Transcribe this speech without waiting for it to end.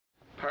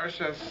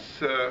Parshas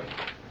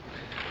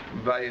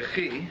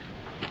Vayechi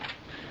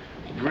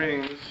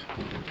brings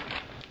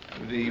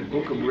the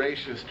book of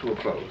Rosh to a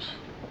close.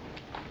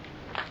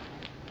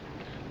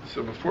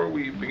 So before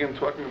we begin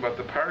talking about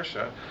the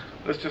Parsha,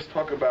 let's just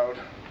talk about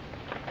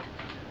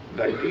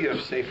the idea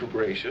of Sefer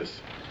Bereshis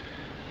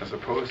as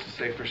opposed to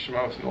Sefer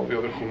Shemos and all the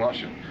other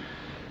Chumashim.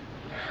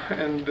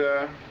 And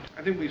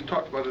I think we've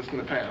talked about this in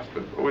the past,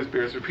 but it always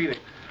bears repeating.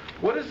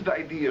 What is the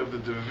idea of the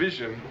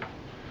division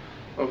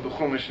of the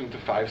Chumash into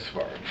 5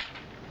 Svarim?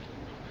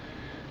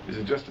 Is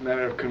it just a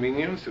matter of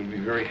convenience? It would be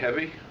very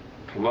heavy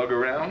to lug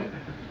around,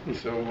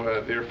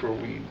 so therefore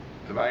we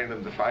divide it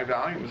into 5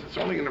 volumes. It's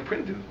only in a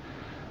printed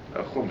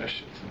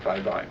Chumash. It's in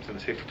 5 volumes. In the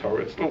Sefer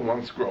Torah, it's still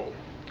one scroll.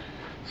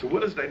 So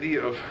what is the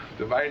idea of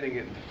dividing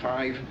it into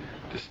 5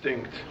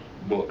 distinct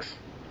books?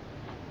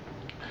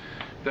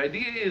 The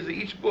idea is that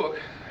each book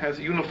has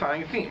a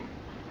unifying theme.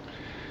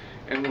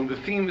 And when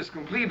the theme is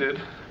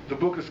completed, the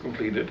book is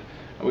completed,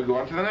 and we go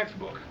on to the next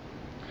book.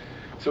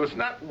 So it's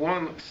not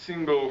one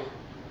single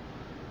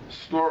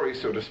story,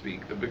 so to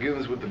speak, that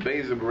begins with the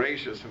Beis of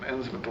Bereshis and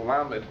ends with the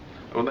Lamed,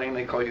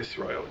 Oleinei Kol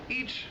Yisrael.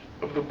 Each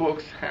of the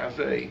books has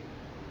a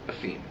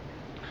theme.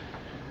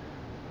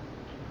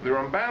 The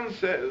Ramban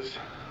says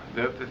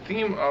that the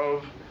theme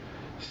of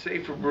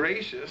Sefer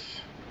Bereshis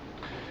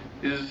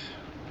is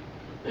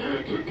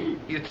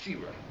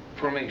Yetzirah,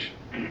 formation.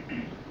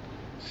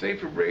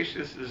 Sefer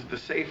Bereshis is the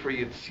Sefer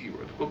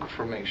Yetzirah, the book of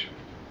formation.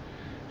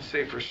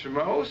 Sefer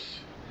Shemos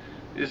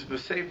is the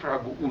Sefer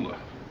HaGeula,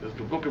 is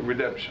the book of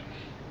redemption.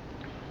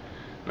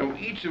 Now,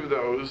 each of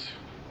those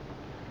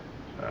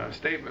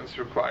statements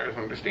requires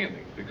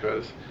understanding,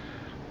 because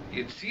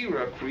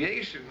Yetzirah,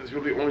 creation, is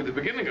really only the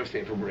beginning of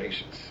Sefer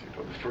Bereshis.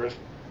 The first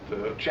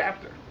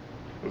chapter.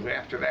 Because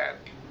after that,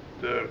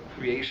 the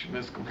creation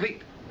is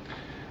complete.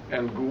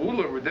 And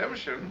Geula,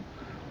 redemption,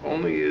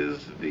 only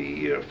is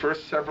the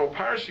first several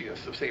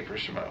parshias of Sefer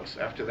Shemos.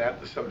 After that,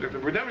 the subject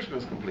of redemption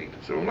is complete.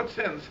 So in what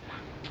sense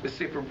is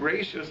Sefer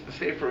Bereshis the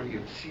Sefer of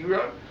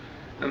Yetzirah,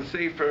 and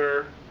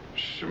Sefer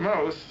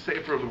Shemos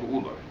Sefer of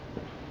Geula?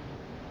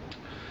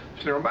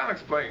 So the Ramban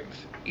explains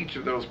each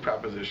of those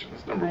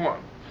propositions. Number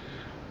one,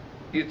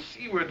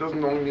 Yetzirah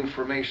doesn't only mean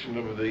formation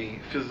of the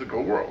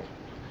physical world.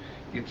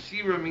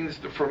 Yetzirah means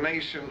the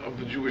formation of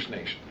the Jewish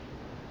nation.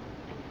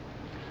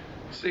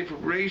 Sefer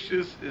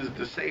Bereshis is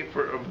the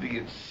Sefer of the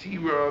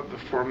Yetzirah, the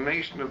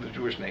formation of the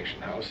Jewish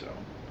nation. How so?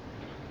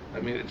 I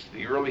mean, it's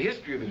the early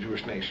history of the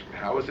Jewish nation.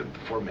 How is it the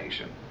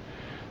formation?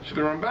 So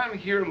the Ramban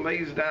here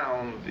lays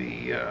down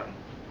the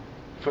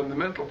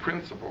fundamental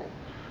principle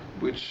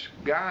which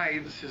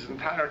guides his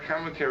entire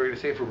commentary to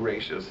Sefer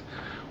Bereshis,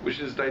 which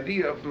is the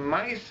idea of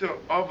Ma'aseh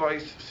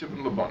Avos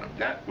Sibin Labanim.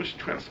 That which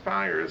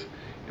transpires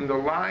in the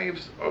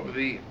lives of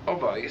the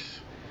Avos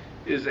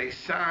is a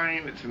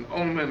sign, it's an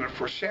omen, it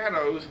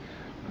foreshadows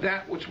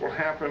that which will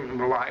happen in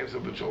the lives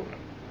of the children.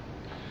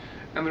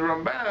 And the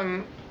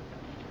Ramban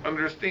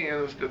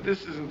understands that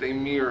this isn't a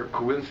mere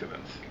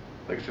coincidence.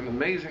 Like, it's an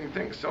amazing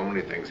thing. So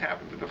many things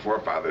happen to the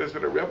forefathers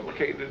that are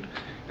replicated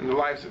in the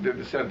lives of their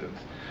descendants.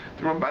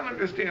 The Ramban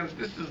understands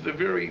this is the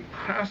very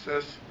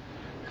process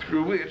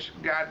through which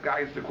God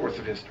guides the course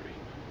of history.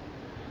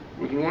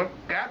 When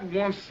God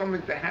wants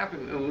something to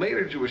happen in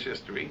later Jewish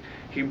history,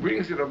 He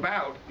brings it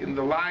about in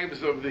the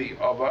lives of the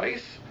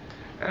Avos,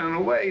 and in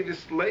a way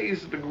this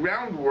lays the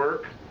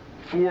groundwork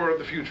for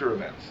the future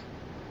events.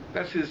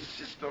 That's His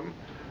system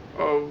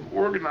of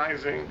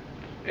organizing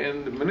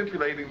and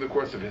manipulating the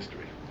course of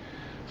history.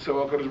 So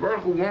HaKadosh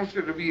Baruch Hu wants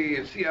there to be a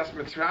Yetzias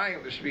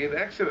Mitzrayim, there should be an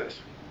Exodus.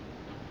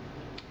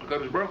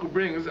 HaKadosh Baruch Hu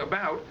brings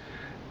about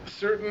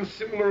certain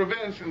similar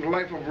events in the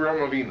life of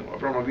Avraham Avinu.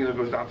 Avraham Avinu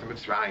goes down to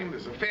Mitzrayim,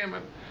 there's a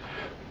famine,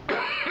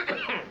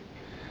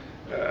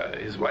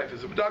 his wife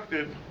is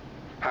abducted,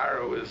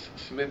 Paro is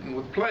smitten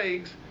with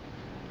plagues,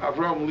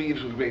 Avraham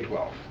leaves with great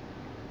wealth.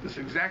 This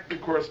exactly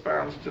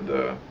corresponds to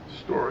the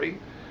story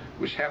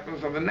which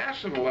happens on the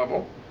national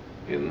level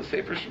in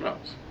Sefer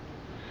Shemos.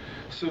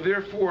 So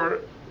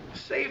therefore,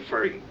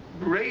 Sefer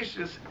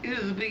Bereshis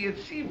is the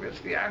Yetzirah, it's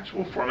the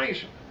actual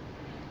formation.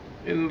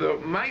 In the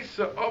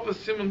Ma'aseh Avos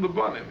Sibin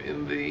Labanim,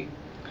 in the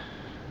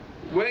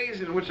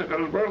ways in which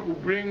HaKadosh Baruch Hu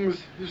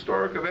brings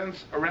historic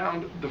events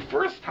around the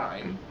first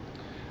time,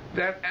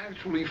 that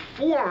actually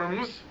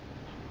forms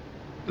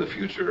the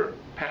future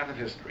path of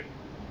history.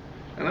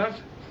 And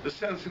that's the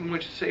sense in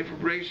which Sefer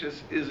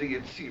Bereshis is a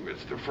Yetzirah.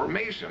 It's the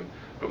formation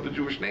of the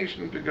Jewish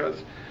nation,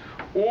 because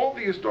all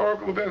the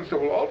historical events that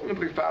will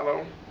ultimately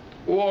follow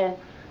all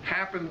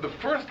happened the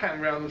first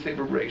time around in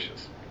Sefer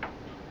Bereshis.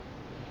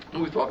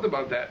 And we've talked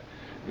about that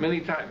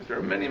many times. There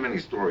are many, many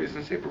stories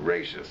in Sefer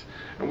Bereshis,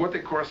 and what they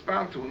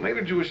correspond to in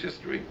later Jewish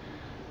history.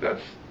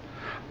 That's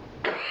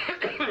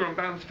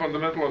Ramban's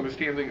fundamental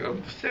understanding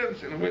of the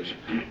sense in which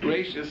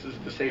Bereshis is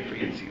the Sefer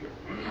Yetzirah.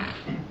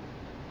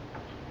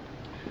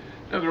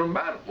 Now the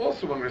Ramban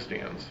also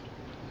understands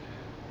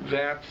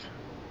that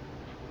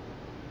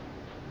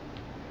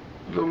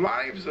the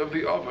lives of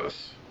the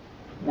Avos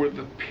were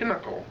the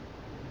pinnacle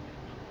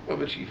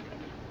of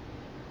achievement.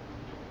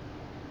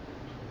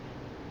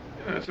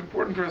 And it's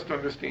important for us to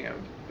understand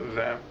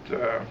that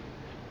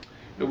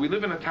we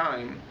live in a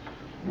time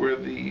where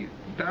the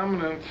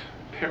dominant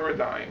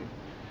paradigm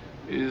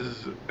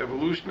is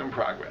evolution and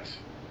progress.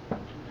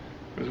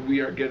 Because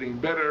we are getting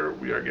better,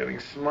 we are getting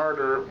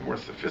smarter, more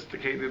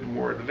sophisticated,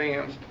 more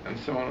advanced, and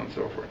so on and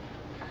so forth.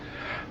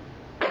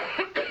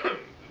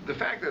 The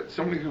fact that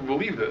so many people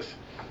believe this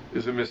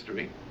is a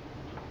mystery,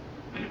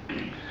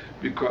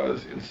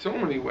 because in so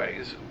many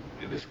ways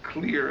it is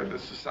clear that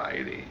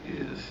society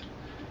is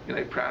in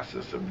a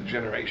process of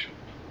degeneration.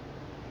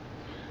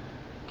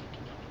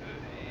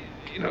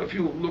 If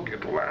you look at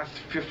the last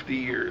 50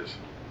 years,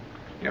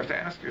 you have to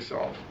ask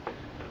yourself,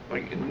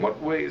 in what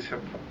ways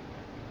have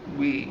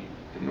we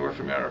in North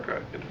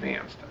America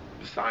advanced?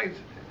 Besides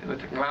in the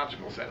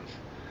technological sense,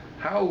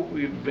 how have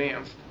we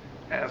advanced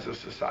as a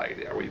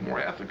society? Are we more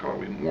ethical? Are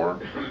we more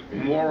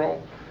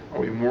moral? Are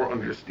we more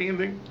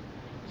understanding?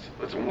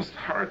 It's almost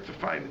hard to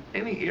find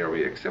any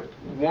area except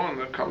one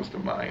that comes to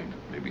mind,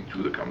 maybe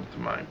two that come to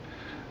mind.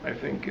 I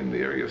think in the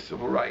area of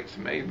civil rights,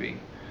 maybe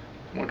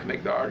one can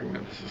make the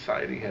argument that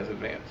society has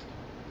advanced.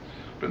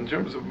 But in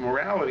terms of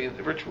morality, in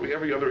virtually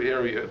every other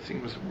area, it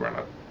seems we're on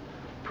a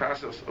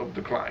process of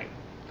decline.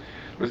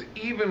 Because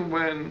even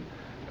when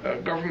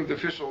government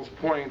officials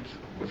point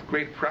with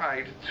great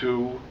pride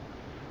to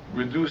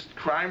reduced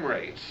crime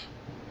rates,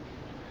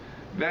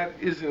 that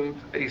isn't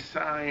a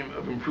sign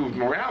of improved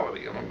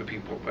morality among the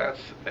people.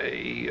 That's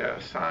a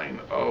sign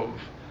of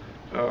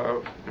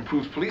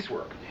improved police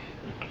work.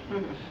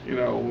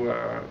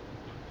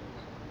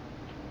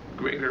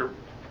 Greater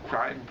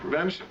crime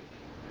prevention.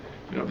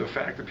 The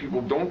fact that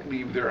people don't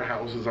leave their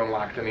houses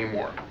unlocked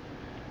anymore,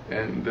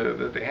 and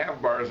that they have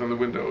bars on the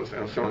windows,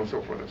 and so on and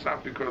so forth. It's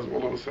not because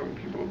all of a sudden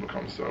people have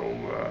become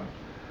so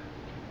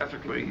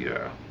ethically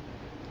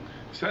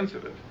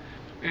sensitive.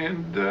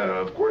 And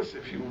of course,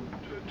 if you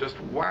just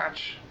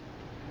watch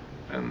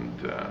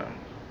and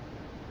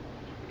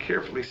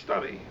carefully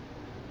study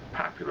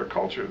popular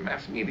culture,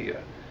 mass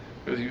media,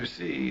 as you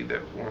see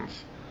that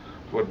once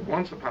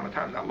upon a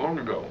time, not long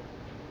ago,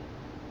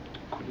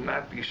 could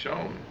not be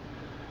shown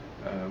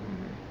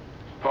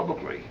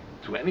publicly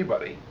to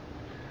anybody,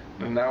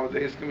 and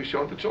nowadays can be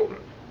shown to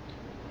children.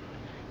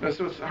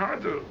 So it's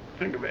hard to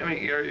think of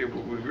any area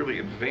where we've really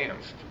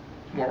advanced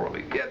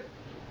morally. Yet,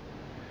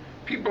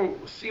 people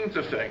seem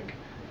to think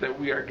that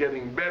we are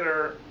getting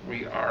better,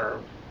 we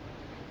are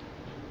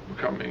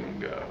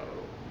becoming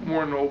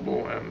more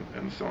noble,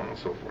 and so on and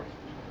so forth.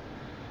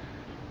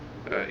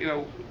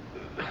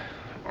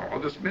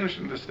 I'll just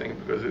mention this thing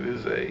because it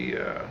is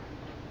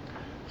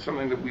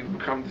something that we've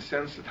become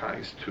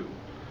desensitized to,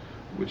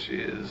 which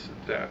is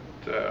that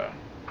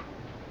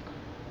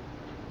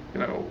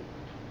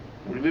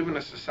we live in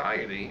a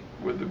society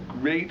where the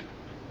great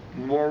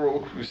moral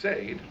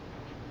crusade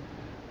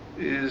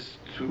is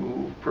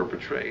to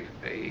perpetrate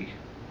a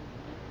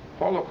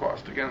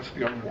Holocaust against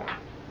the unborn.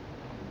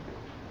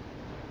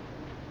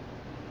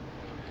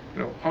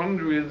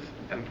 Hundreds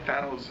and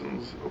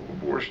thousands of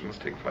abortions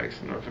take place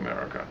in North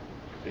America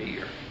a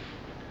year.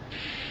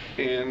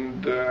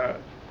 And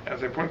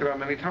as I pointed out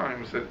many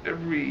times, that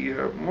every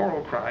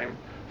moral crime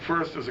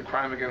first is a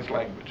crime against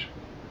language.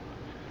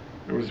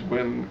 It was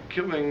when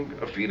killing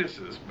of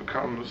fetuses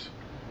becomes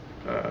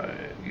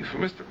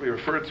euphemistically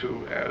referred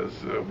to as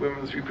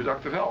women's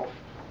reproductive health.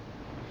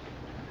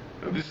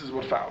 This is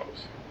what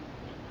follows.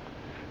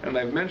 And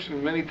I've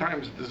mentioned many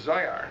times the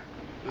Zohar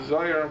in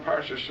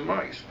Parsha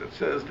Shemais, that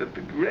says that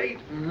the great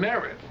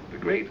merit of the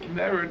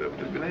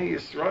Bnei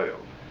Yisrael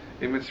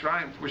in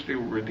Mitzrayim, for which they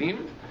were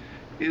redeemed,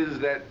 is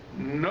that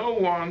no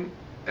one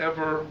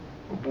ever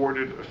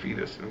aborted a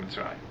fetus in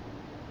Mitzrayim.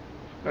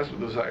 That's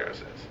what the Zohar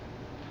says.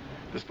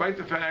 Despite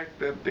the fact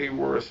that they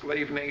were a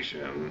slave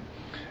nation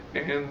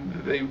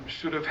and they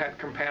should have had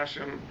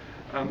compassion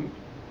on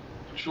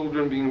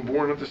children being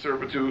born into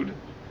servitude,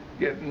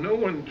 yet no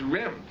one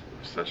dreamt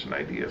of such an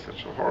idea,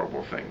 such a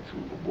horrible thing, to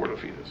abort a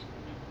fetus.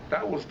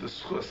 That was the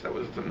schus, that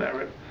was the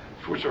merit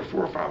for which our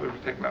forefathers were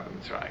taken out of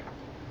Mitzrayim.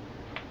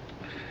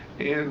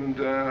 And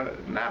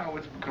now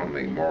it's become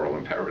a moral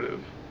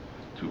imperative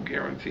to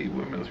guarantee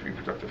women's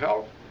reproductive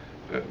health,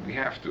 that we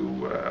have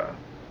to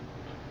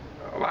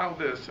allow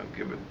this and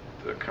give it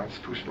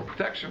constitutional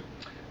protection,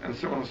 and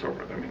so on and so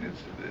forth. I mean,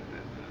 it's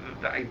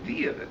the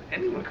idea that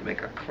anyone can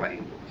make a claim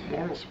of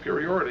moral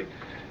superiority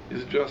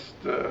is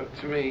just, to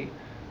me,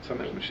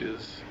 something which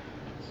is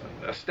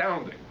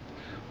astounding.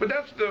 But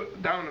that's the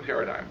dominant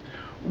paradigm.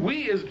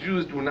 We as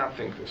Jews do not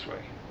think this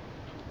way.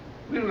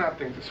 We do not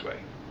think this way.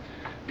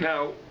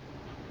 Now,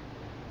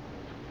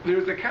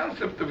 there's the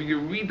concept of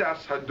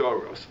Yeridas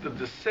Hadoros, the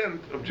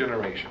descent of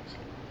generations.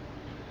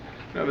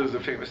 Now, there's a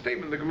famous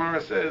statement. The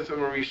Gemara says,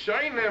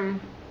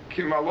 "Rishonim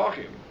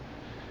kimalachim."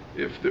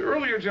 If the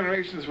earlier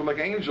generations were like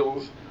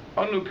angels,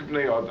 anu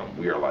kibnei adam,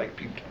 we are like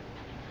people.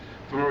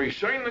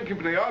 Rishonim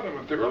kibnei adam.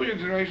 If the earlier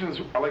generations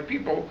are like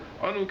people,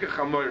 anu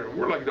kechamoyer,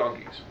 we're like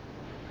donkeys.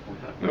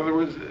 In other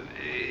words,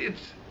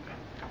 it's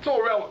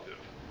all relative.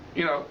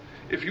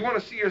 If you want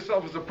to see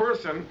yourself as a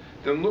person,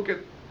 then look at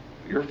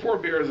your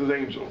forebears as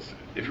angels.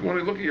 If you want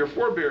to look at your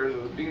forebears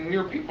as being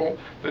mere people,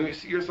 then you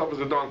see yourself as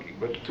a donkey.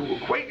 But to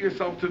equate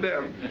yourself to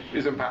them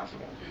is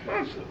impossible.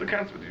 That's the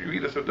concept of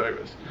Yeridas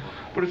Hadoros.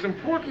 But it's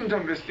important to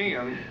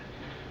understand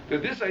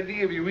that this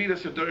idea of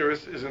Yeridas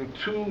Hadoros is in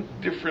two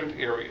different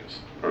areas.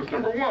 First,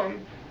 number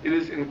one, it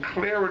is in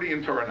clarity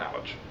in Torah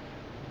knowledge.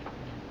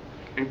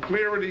 In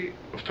clarity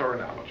of Torah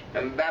knowledge.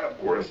 And that, of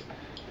course,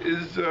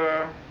 is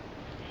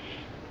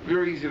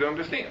very easy to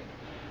understand.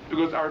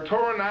 Because our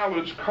Torah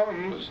knowledge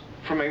comes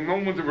from a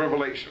moment of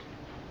revelation.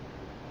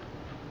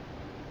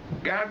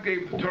 God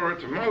gave the Torah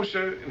to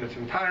Moshe in its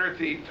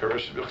entirety, Torah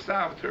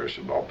Shebechsav, Torah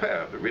Shebal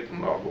Peh, the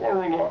written law, the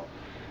oral law.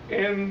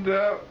 And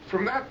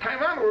from that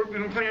time onward,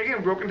 we've been playing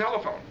again broken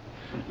telephone.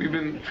 We've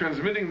been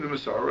transmitting the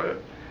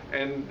Masorah,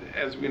 and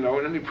as we know,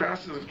 in any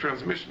process of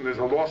transmission, there's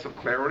a loss of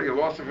clarity, a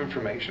loss of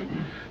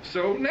information.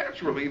 So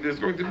naturally, there's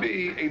going to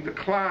be a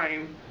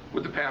decline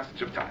with the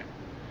passage of time.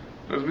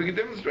 As we can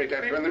demonstrate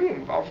that here in the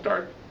room, I'll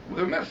start with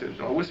a message,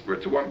 and I'll whisper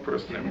it to one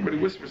person, everybody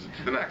whispers it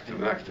to the next, to the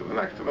next, to the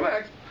next, to the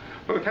next.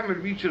 By the time it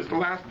reaches the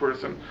last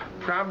person,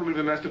 probably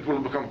the message will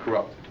become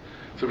corrupted.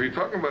 So if you're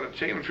talking about a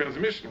chain of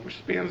transmission which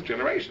spans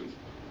generations,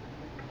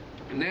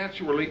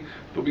 naturally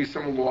there'll be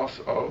some loss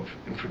of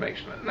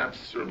information. And that's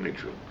certainly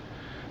true.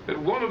 That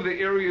one of the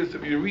areas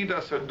of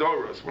Yeridas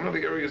Hadoros, one of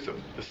the areas of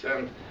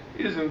descent,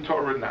 is in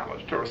Torah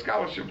knowledge, Torah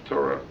scholarship,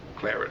 Torah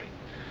clarity.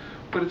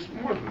 But it's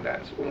more than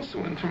that. It's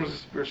also in terms of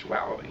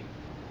spirituality,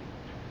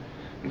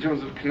 in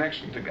terms of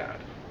connection to God.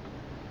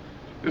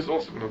 There's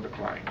also been a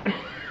decline.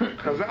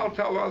 Chazal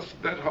tell us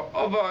that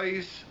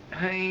ha'avais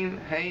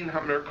hein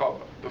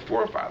hamerkava. The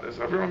forefathers,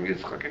 Avraham,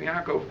 Yitzchak, and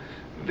Yaakov,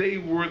 they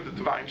were the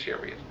divine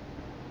chariot.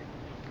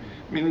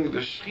 Meaning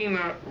the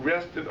Shekhinah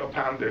rested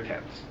upon their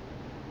tents.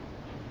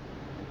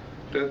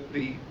 That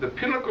the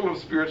pinnacle of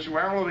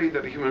spirituality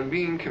that a human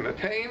being can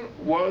attain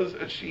was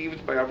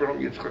achieved by Avraham,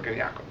 Yitzchak, and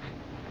Yaakov.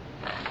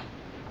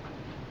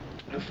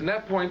 And from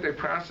that point, a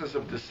process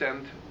of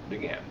descent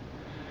began.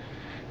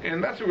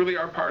 And that's what really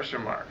our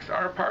Parsha marks.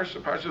 Our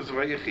Parsha, Parsha's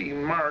Vayechi,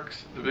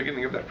 marks the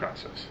beginning of that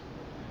process.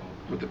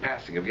 With the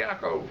passing of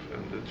Yaakov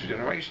and the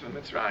generation of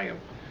Mitzrayim.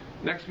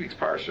 Next week's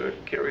Parsha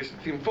carries the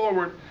theme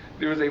forward.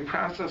 There is a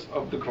process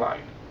of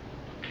decline.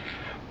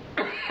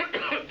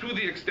 To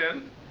the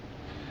extent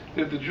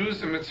that the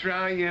Jews in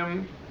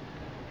Mitzrayim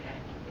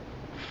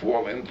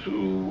fall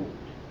into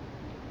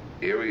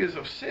areas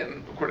of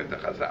sin, according to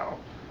Chazal,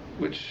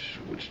 which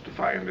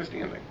defy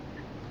understanding.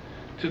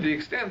 To the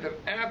extent that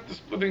at the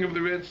splitting of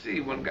the Red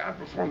Sea, when God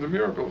performed the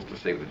miracles to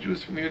save the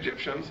Jews from the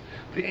Egyptians,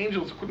 the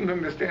angels couldn't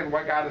understand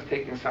why God is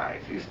taking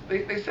sides.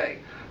 They say,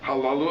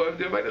 Halalu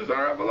Avodah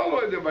Zarah,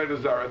 Halalu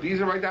Avodah Zarah.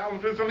 These are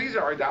idolaters and these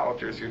are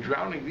idolaters. You're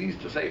drowning these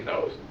to save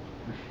those.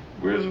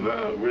 Where's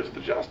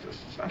the justice?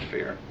 It's not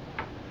fair.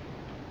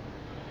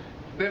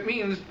 That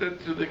means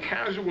that to the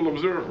casual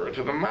observer,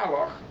 to the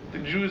Malach, the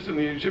Jews and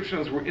the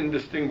Egyptians were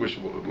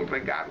indistinguishable. It looked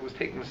like God was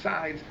taking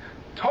sides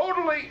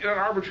totally in an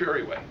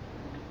arbitrary way.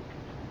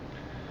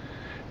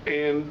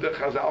 And the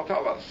Chazal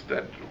tell us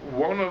that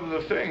one of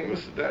the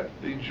things that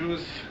the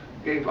Jews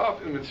gave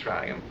up in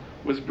Mitzrayim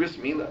was bris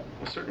milah,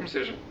 was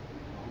circumcision.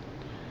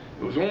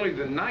 It was only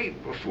the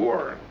night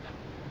before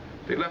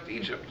they left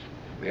Egypt.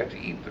 They had to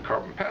eat the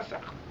Korban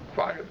Pesach,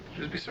 required that the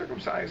Jews be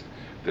circumcised.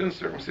 Then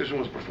circumcision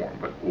was performed.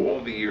 But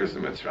all the years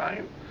in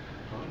Mitzrayim,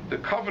 the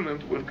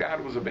covenant with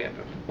God was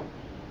abandoned.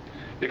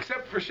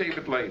 Except for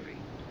Shevet Levi.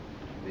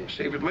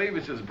 Shevet Levi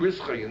says,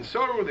 Brischa and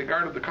Soru, they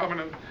guarded the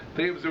covenant,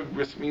 they observed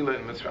bris milah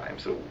in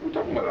Mitzrayim. So we're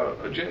talking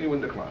about a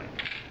genuine decline.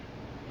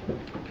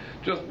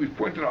 Just, we've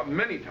pointed out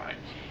many times,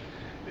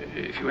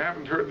 if you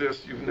haven't heard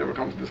this, you've never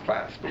come to this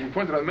class, but we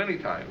pointed out many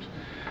times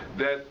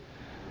that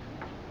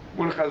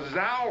when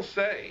Chazal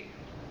say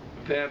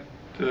that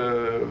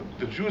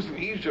the Jews in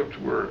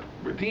Egypt were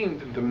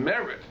redeemed in the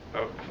merit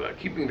of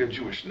keeping their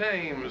Jewish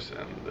names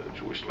and the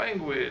Jewish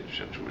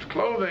language and Jewish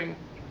clothing,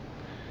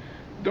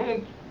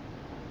 don't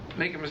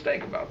make a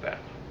mistake about that.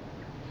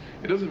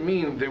 It doesn't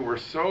mean they were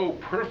so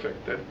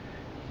perfect that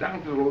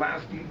down to the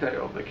last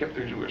detail they kept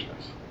their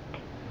Jewishness.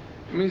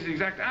 It means the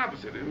exact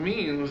opposite. It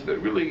means that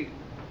really,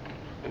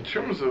 in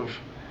terms of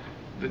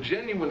the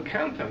genuine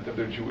content of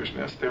their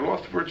Jewishness, they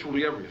lost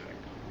virtually everything.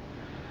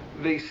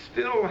 They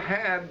still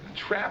had the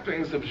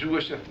trappings of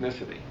Jewish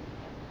ethnicity.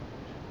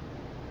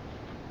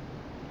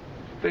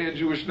 They had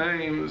Jewish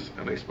names,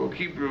 and they spoke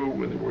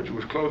Hebrew, and they wore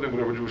Jewish clothing,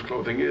 whatever Jewish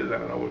clothing is. I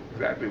don't know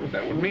exactly what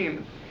that would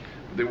mean.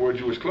 They wore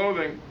Jewish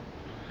clothing.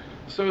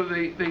 So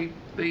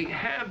they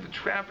had the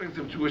trappings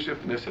of Jewish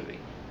ethnicity.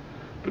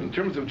 But in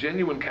terms of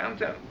genuine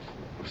content,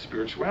 of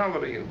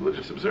spirituality and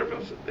religious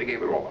observance, they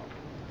gave it all up.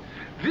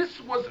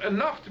 This was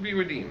enough to be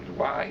redeemed.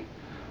 Why?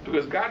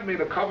 Because God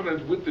made a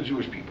covenant with the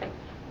Jewish people.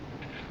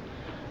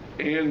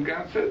 And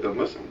God said,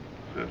 listen,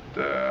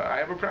 that I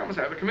have a promise,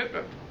 I have a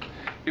commitment.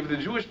 If the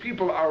Jewish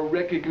people are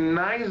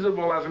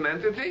recognizable as an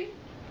entity,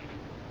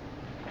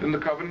 then the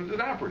covenant is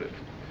operative.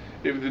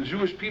 If the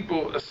Jewish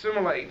people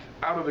assimilate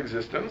out of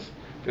existence,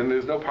 then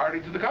there's no party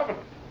to the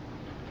covenant.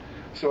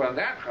 So on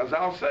that,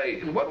 Chazal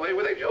say, in what way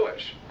were they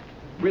Jewish?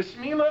 Bris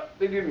milah,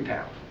 they didn't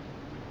have.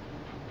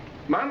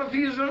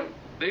 Monotheism,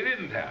 they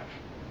didn't have.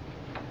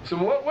 So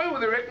in what way were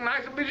they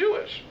recognizably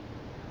Jewish?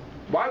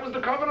 Why was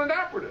the covenant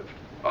operative?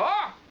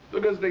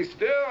 Because they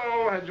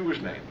still had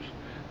Jewish names.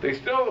 They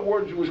still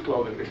wore Jewish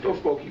clothing. They still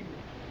spoke Hebrew.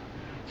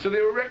 So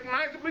they were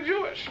recognizably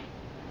Jewish.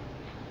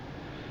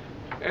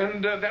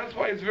 And that's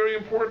why it's very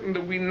important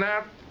that we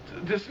not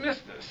dismiss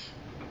this.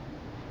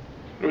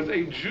 In other words,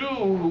 a Jew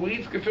who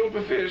eats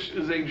gefilte fish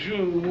is a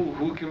Jew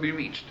who can be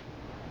reached.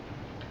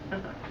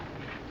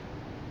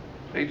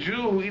 A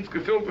Jew who eats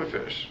gefilte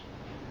fish,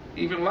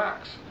 even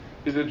lax,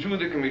 is a Jew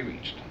that can be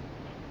reached.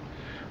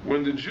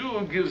 When the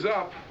Jew gives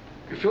up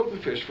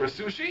gefilte fish for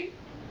sushi,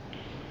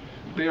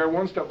 they are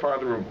one step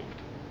farther removed.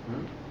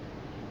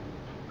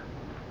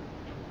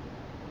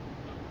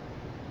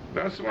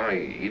 That's why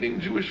eating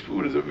Jewish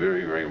food is a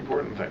very, very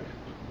important thing.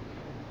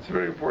 It's a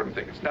very important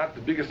thing. It's not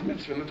the biggest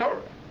mitzvah in the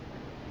Torah.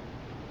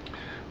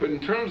 But in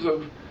terms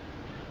of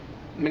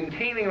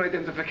maintaining an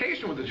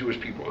identification with the Jewish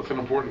people, it's an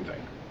important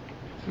thing.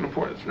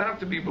 It's not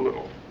to be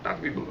belittled. Not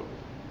to be belittled.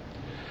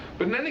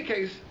 But in any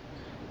case,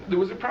 there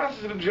was a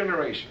process of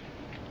generation.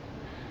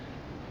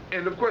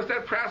 And of course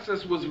that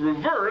process was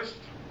reversed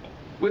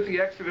with the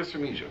Exodus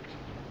from Egypt.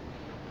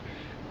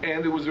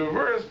 And it was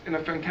reversed in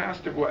a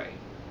fantastic way.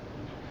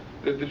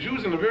 That the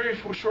Jews in a very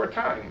short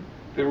time,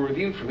 they were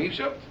redeemed from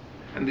Egypt,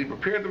 and they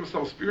prepared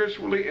themselves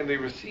spiritually, and they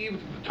received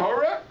the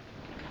Torah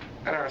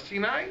at Har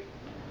Sinai,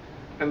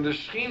 and the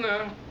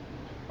Shekhinah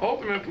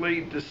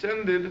ultimately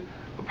descended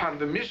upon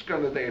the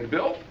Mishkan that they had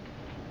built,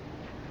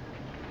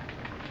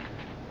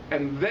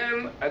 and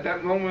then at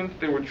that moment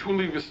they were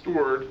truly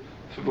restored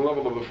to the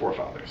level of the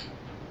forefathers.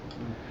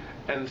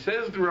 And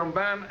says the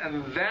Ramban,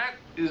 and that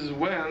is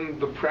when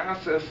the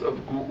process of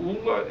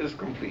Geula is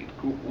complete.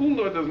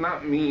 Geula does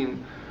not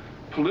mean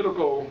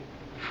political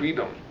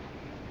freedom,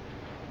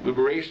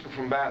 liberation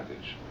from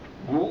bondage.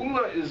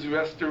 Geula is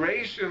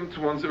restoration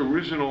to one's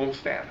original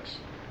status.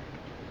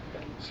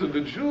 So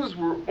the Jews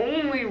were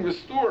only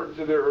restored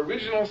to their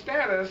original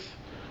status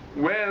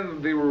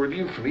when they were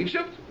redeemed from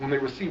Egypt, when they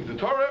received the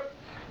Torah,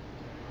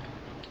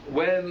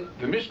 when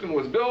the Mishkan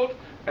was built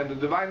and the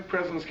divine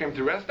presence came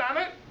to rest on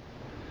it.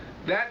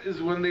 That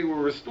is when they were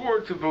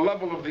restored to the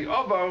level of the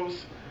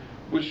Avos,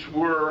 which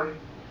were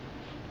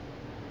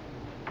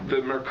the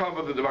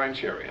Merkava, the divine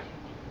chariot.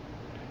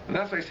 And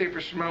that's why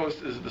Sefer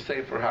Shemos is the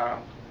Sefer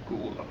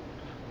HaGeula.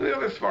 The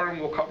other Sfarim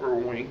we'll cover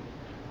when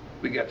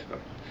we get to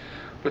them.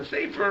 But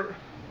Sefer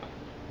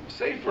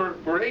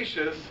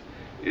Bereshis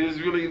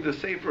is really the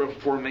Sefer of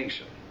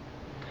formation.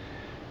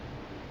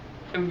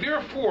 And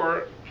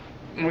therefore,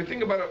 when we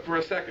think about it for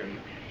a second,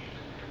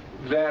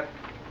 that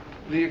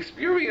the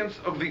experience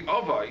of the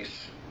Avos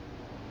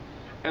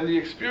and the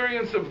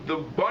experience of the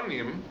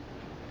Banim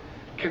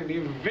can be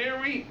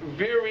very,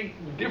 very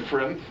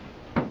different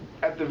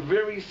at the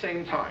very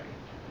same time.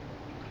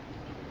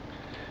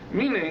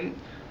 Meaning,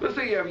 let's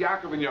say you have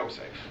Yaakov and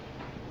Yosef,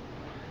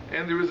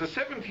 and there is a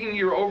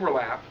 17-year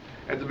overlap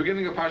at the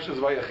beginning of Parshas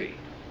Vayechi.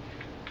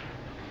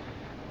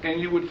 And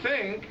you would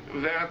think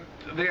that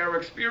they are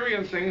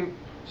experiencing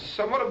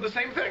somewhat of the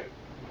same thing.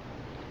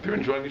 They're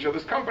enjoying each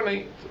other's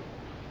company, it's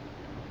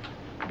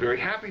a very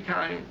happy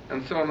time,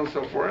 and so on and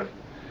so forth.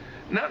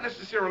 Not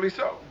necessarily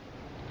so.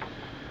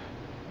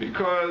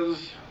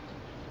 Because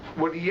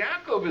what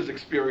Yaakov is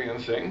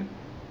experiencing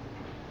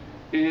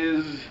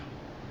is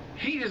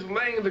he is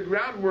laying the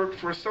groundwork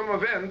for some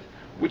event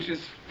which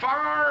is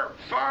far,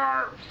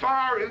 far,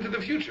 far into the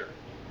future.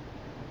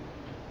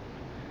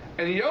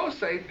 And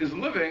Yosef is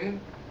living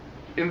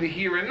in the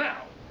here and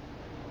now.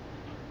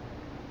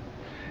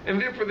 And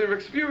therefore their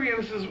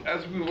experiences,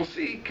 as we will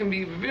see, can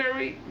be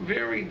very,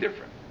 very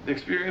different. The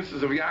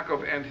experiences of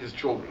Yaakov and his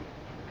children.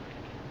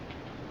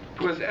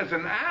 Because as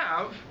an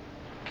Av,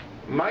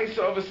 Maisa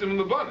Avasim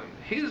Lebanon,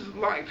 his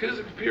life, his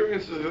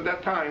experiences at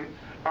that time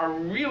are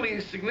really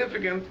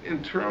significant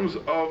in terms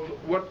of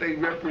what they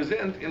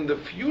represent in the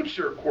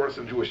future course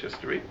of Jewish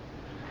history.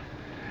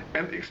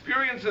 And the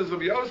experiences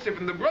of Yosef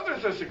and the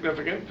brothers are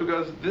significant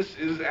because this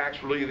is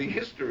actually the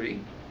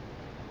history,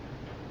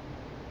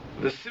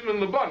 the Siman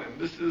Lebanon.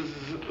 This is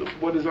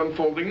what is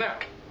unfolding now.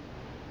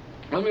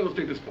 Let me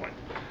illustrate this point.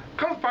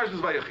 Comes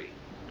Parshas Vayechi.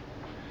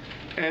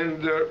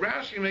 And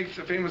Rashi makes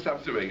a famous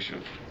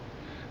observation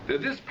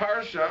that this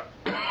parsha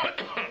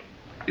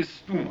is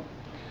stuma.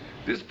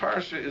 This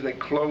parsha is a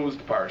closed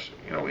parsha.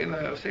 You know, in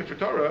the Sefer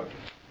Torah,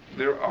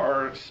 there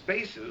are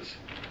spaces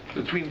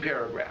between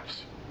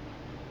paragraphs.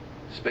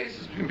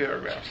 Spaces between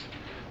paragraphs.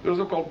 Those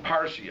are called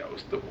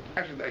parshios.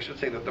 Actually, I should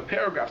say that the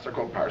paragraphs are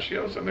called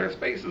parshios, and there are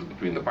spaces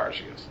between the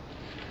parshios.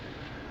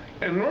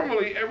 And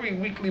normally, every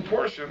weekly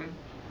portion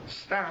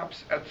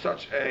stops at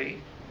such a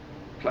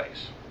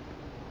place.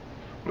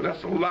 Well,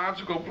 that's a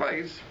logical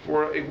place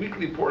for a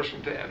weekly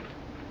portion to end.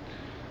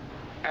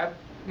 At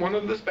one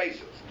of the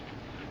spaces.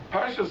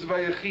 Parshas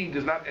Vayechi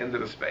does not end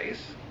in a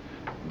space.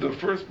 The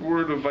first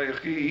word of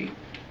Vayechi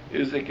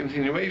is a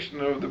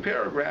continuation of the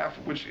paragraph,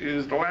 which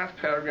is the last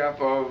paragraph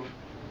of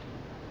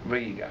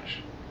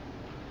Vayigash.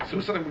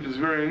 So something which is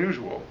very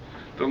unusual.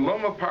 The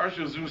Loma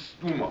Parsha Zu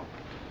Stuma.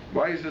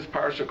 Why is this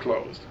parsha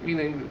closed?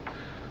 Meaning,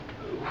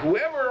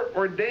 whoever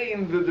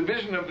ordained the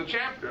division of the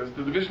chapters,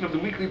 the division of the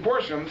weekly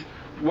portions,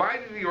 why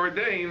did he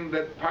ordain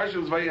that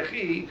Parshas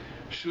Vayechi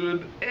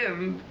should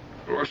end,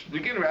 or should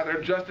begin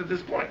rather, just at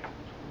this point?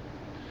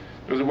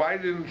 Because why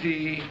didn't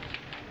he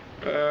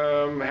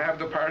have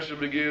the parsha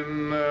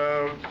begin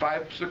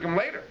 5 psukim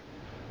later?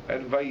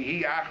 And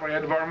Vayehi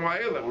Achrei Advar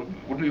Mo'ela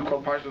wouldn't be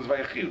called Parshas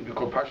Vayechi, it would be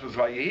called Parshas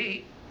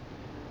Vayehi.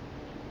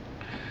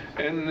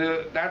 And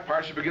that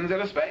parsha begins at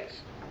a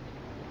space.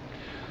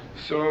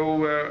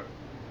 So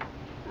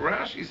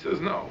Rashi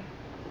says no.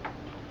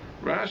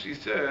 Rashi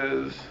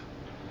says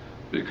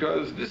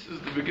because this is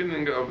the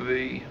beginning of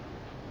the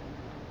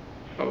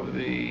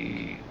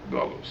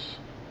Galus.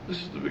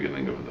 This is the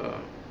beginning of the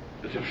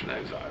Egyptian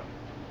exile.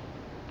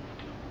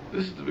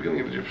 This is the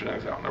beginning of the Egyptian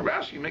exile. Now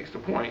Rashi makes the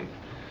point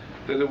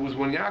that it was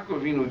when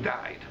Yaakov Avinu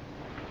died.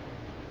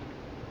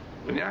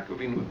 When Yaakov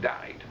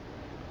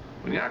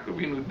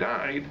Avinu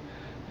died,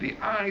 the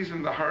eyes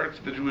and the hearts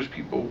of the Jewish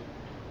people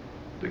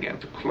began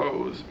to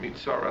close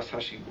mitzaras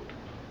hashibud.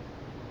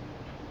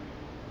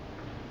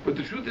 But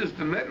the truth is,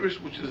 the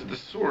Medrash, which is the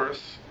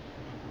source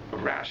of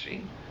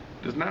Rashi,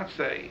 does not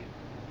say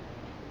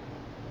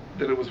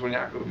that it was when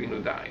Yaakov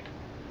Avinu died.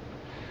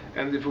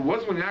 And if it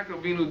was when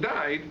Yaakov Avinu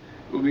died,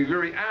 it would be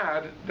very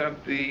odd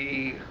that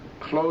the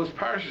closed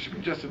parsha should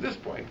be just at this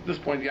point. At this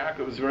point,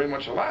 Yaakov is very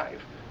much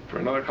alive for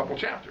another couple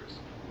chapters.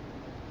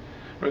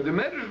 But the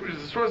Medrash, which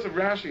is the source of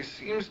Rashi,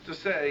 seems to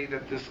say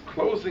that this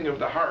closing of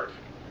the heart,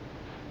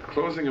 the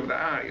closing of the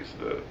eyes,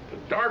 the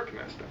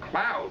darkness, the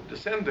cloud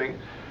descending,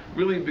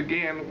 really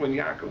began when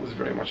Yaakov was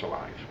very much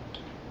alive.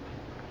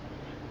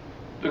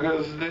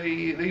 Because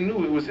they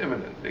knew it was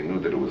imminent. They knew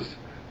that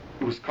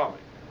it was coming.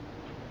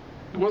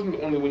 It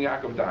wasn't only when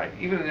Yaakov died.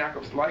 Even in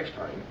Yaakov's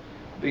lifetime,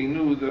 they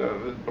knew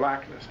the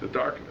blackness, the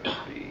darkness,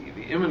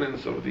 the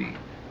imminence of the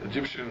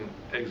Egyptian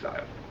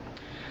exile.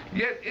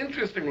 Yet,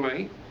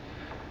 interestingly,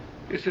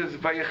 it says,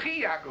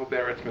 Vayechi Yaakov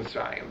Eretz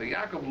Mitzrayim. The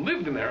Yaakov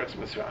lived in Eretz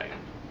Mitzrayim.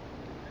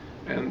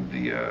 And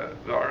the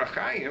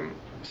Arachayim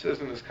says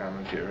in his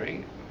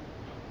commentary,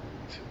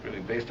 it's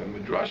really based on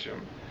Midrashim,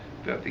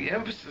 that the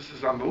emphasis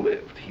is on the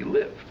lived. He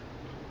lived.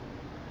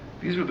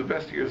 These were the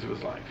best years of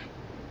his life.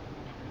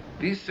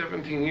 These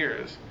 17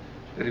 years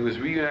that he was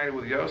reunited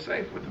with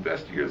Yosef were the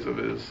best years of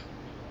his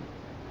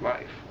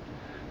life.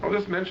 I'll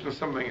just mention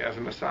something as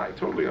an aside,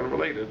 totally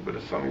unrelated, but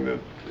it's something that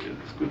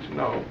is good to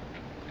know.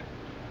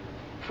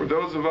 For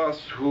those of us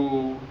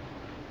who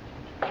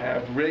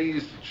have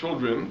raised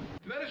children,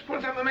 the Medrash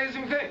points out an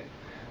amazing thing,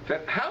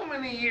 that how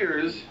many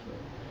years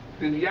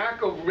did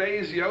Yaakov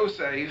raise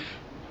Yosef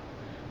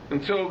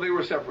until they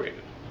were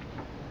separated?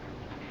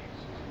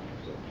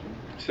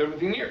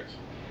 17 years.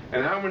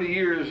 And how many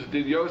years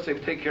did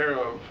Yosef take care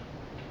of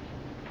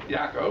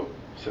Yaakov?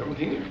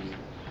 17 years.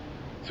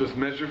 So it's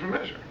measure for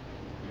measure.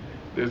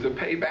 There's a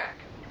payback.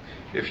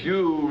 If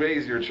you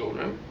raise your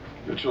children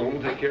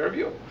will take care of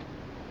you.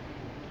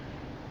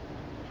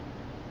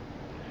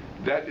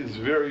 That is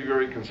very,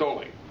 very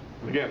consoling.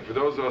 Again, for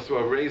those of us who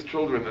have raised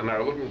children and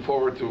are looking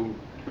forward to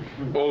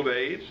old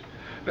age,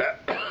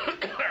 that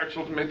our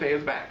children may pay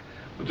us back.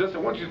 But just I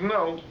want you to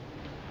know,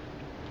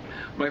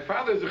 my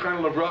father,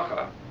 Zechron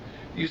Levracha,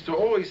 used to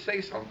always say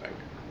something.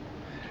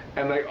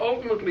 And I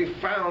ultimately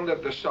found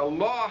that the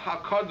Shalah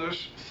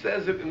HaKadosh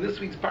says it in this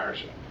week's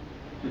parasha.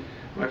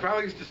 My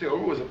father used to say, it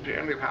was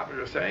apparently a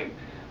popular saying,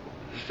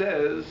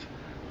 says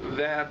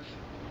that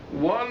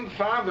one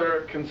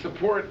father can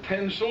support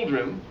 10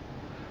 children,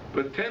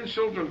 but 10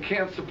 children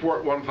can't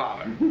support one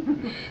father.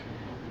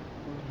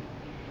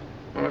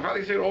 My father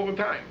used to say it all the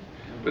time.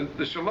 But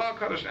the Shalah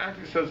HaKadosh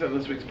actually says it in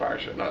this week's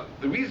parasha. Now,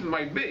 the reason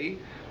might be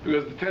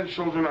because the 10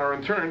 children are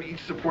in turn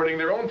each supporting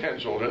their own 10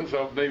 children,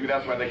 so maybe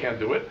that's why they can't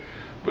do it.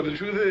 But the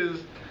truth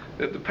is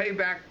that the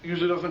payback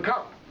usually doesn't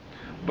come.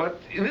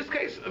 But in this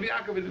case of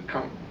Yaakov, it did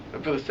come.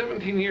 And for the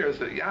 17 years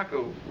that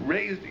Yaakov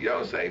raised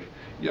Yosef,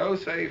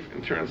 Yosef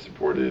in turn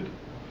supported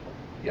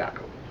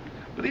Yaakov.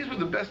 But these were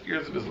the best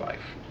years of his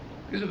life.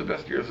 These are the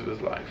best years of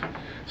his life.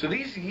 So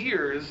these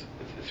years,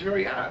 it's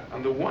very odd.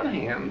 On the one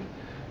hand,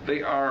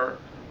 they are,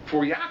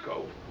 for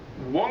Yaakov,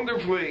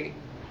 wonderfully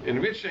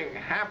enriching,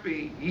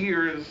 happy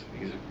years.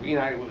 He's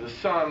reunited with his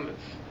son.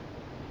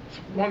 It's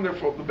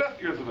wonderful. The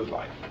best years of his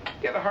life.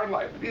 He had a hard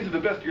life, but these are the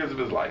best years of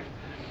his life.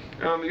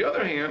 And on the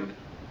other hand,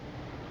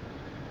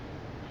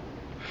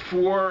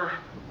 for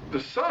the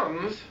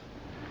sons,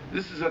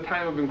 this is a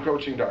time of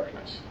encroaching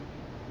darkness.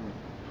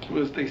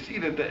 Because they see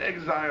that the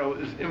exile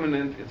is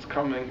imminent, it's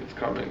coming, it's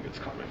coming, it's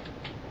coming.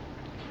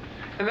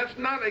 And that's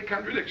not a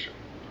contradiction.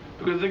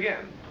 Because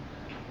again,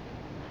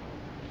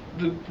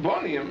 the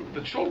Bonim,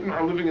 the children,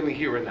 are living in the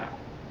here and now.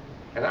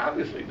 And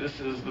obviously, this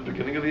is the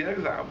beginning of the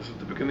exile. This is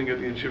the beginning of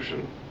the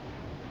Egyptian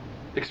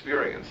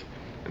experience.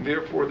 And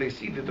therefore, they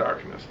see the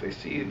darkness. They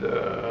see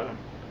the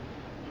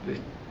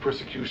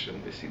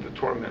persecution. They see the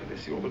torment. They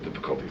see all the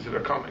difficulties that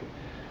are coming.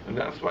 And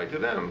that's why to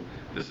them,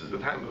 this is a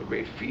time of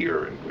great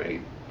fear and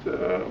great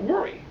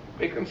worry,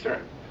 great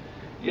concern.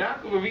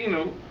 Yaakov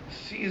Avinu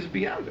sees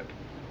beyond it.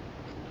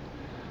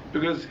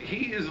 Because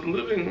he is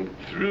living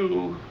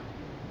through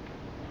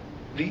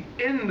the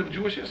end of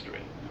Jewish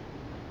history.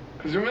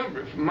 Because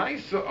remember, if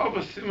Maisa of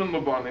a Simon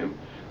Labanim,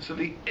 so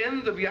the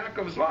end of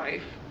Yaakov's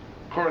life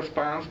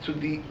corresponds to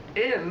the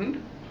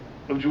end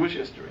of Jewish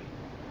history.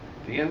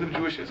 The end of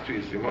Jewish history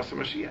is the Masa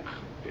Mashiach.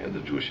 The end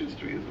of Jewish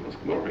history is the most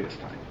glorious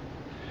time.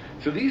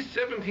 So these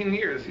 17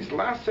 years, these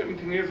last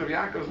 17 years of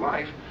Yaakov's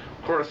life,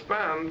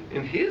 correspond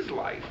in his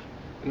life,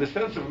 in the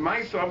sense of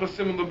Maisa of a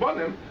Simon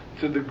Labanim,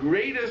 to the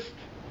greatest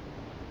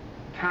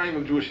time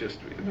of Jewish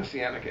history, the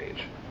Messianic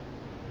age.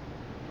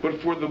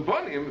 But for the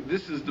Banim,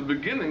 this is the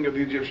beginning of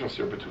the Egyptian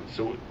servitude.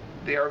 So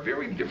they are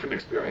very different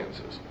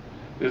experiences.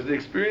 There's the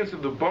experience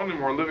of the Banim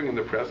who are living in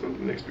the present,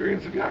 and the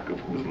experience of Yaakov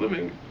who is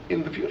living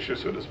in the future,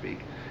 so to speak,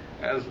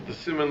 as the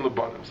Simon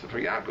Labanim. So for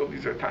Yaakov,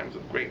 these are times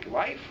of great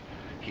life.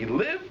 He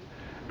lived,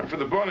 and for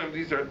the Banim,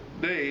 these are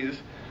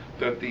days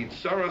that the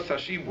Tzara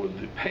Sashibud,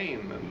 the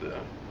pain and the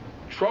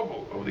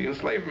trouble of the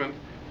enslavement,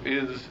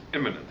 is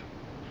imminent.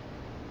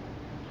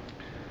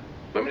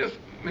 Let me just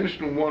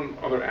mention one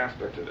other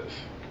aspect to this.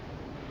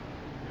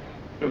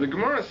 Now, the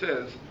Gemara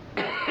says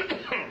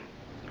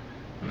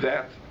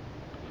that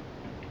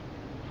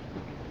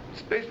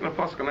it's based on a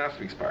pasuk in last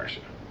week's parsha.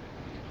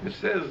 It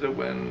says that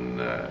when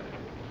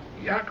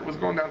Yaakov was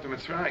going down to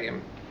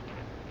Mitzrayim,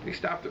 he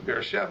stopped at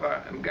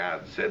Beersheba, and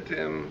God said to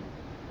him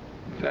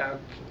that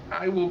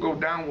I will go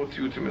down with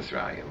you to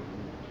Mitzrayim.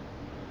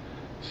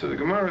 So the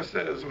Gemara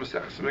says,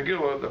 Maseches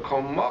Megillah, the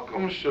Kol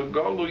Makom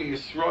Shegalu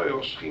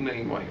Yisrael Shechina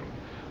Imayim.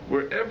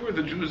 Wherever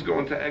the Jews go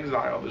into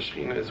exile, the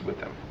Shechina is with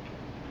them.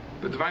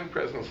 The divine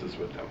presence is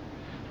with them.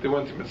 They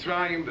went to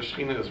Mitzrayim, the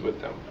Shechina is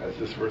with them, as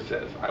this verse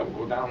says, I will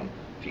go down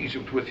to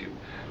Egypt with you.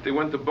 They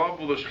went to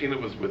Babel, the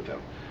Shechina was with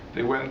them.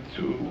 They went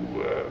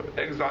to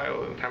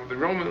exile in the time of the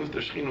Romans, the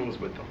Shechina was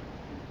with them.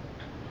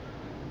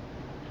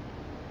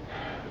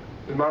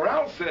 The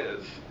Maral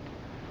says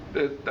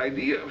that the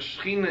idea of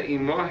Shechina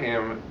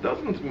Imahem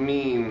doesn't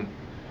mean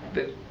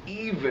that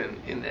even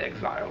in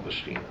exile the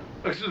Shechina,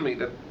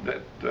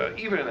 that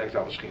even in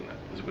exile the Shechina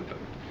is with them.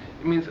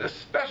 It means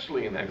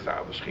especially in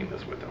exile the Shechina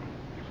is with them.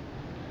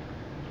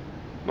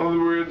 In other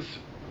words,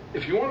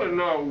 if you want to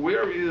know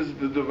where is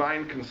the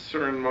divine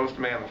concern most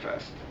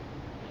manifest,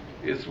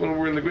 it's when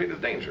we're in the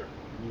greatest danger.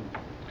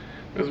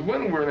 Because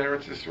when we're in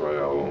Eretz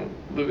Yisrael,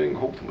 living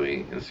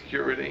hopefully in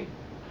security,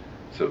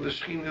 so the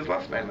Shechina is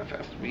less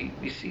manifest.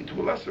 We see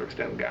to a lesser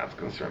extent God's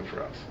concern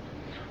for us.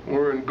 When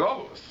we're in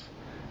Golus,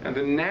 and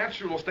the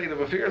natural state of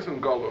affairs in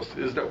Golus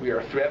is that we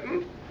are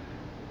threatened,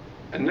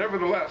 and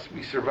nevertheless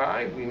we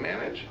survive, we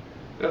manage,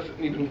 that's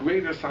an even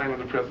greater sign of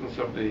the presence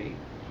of the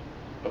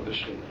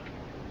Shechina.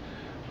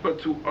 But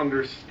to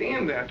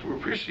understand that, to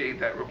appreciate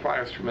that,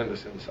 requires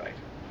tremendous insight.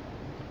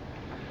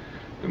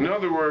 In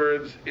other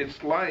words,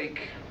 it's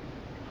like,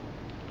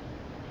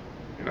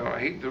 I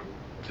hate to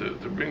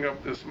bring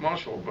up this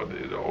mashal, but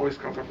it always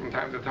comes up from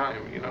time to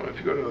time. If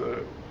you go to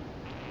the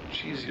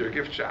cheesier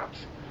gift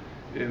shops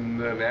in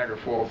Niagara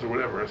Falls or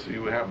whatever, so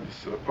you have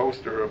this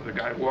poster of the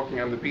guy walking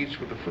on the beach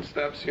with the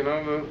footsteps,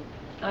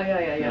 Oh,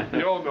 yeah.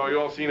 You all know, you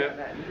all seen it,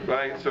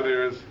 right? So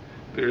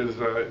there's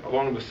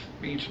along the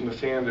beach in the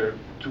sand, there are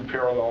two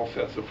parallel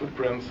sets of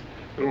footprints,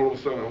 and all of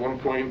a sudden at one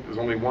point there's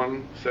only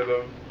one set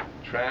of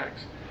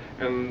tracks,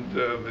 and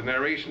the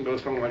narration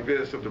goes something like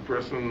this: that the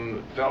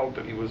person felt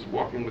that he was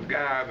walking with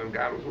God, and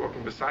God was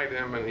walking beside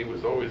him, and he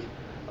was always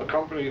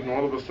accompanied, and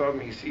all of a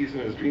sudden he sees in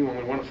his dream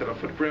only one set of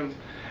footprints,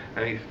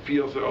 and he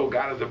feels that,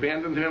 God has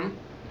abandoned him.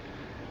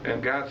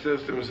 And God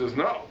says to him,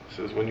 no. He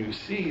says, when you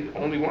see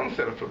only one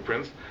set of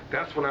footprints,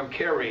 that's when I'm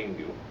carrying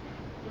you.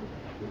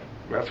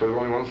 That's why there's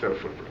only one set of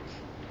footprints.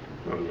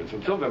 In other words,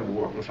 until then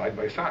we're walking side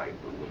by side,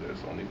 but when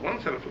there's only one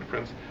set of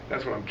footprints,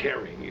 that's when I'm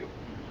carrying you.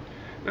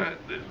 Now,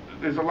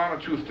 there's a lot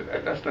of truth to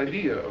that. That's the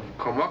idea of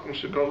Kol Makom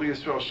Shegalu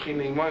Yisrael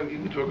Shechina Imayim,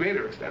 even to a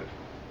greater extent.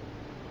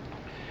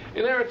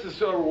 In Eretz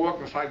Yisrael, we're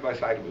walking side by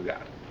side with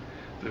God.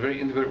 It's a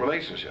very intimate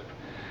relationship.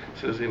 It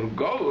says in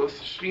Golus,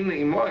 Shechina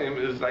Imayim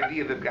is the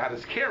idea that God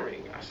is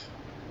carrying us.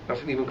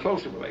 That's an even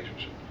closer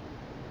relationship.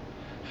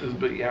 It says,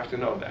 but you have to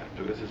know that,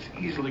 because it's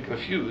easily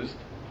confused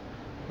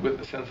with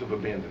the sense of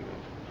abandonment.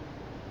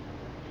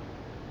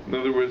 In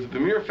other words, the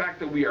mere fact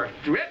that we are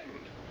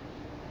threatened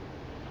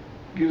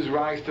gives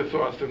rise to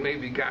thoughts that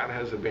maybe God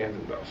has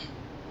abandoned us.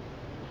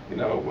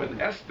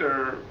 When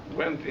Esther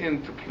went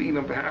in to plead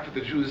on behalf of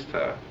the Jews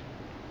to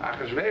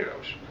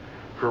Achashverosh,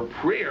 her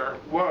prayer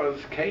was,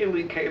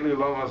 Keli, Keli,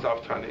 lama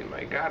zavtani,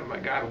 my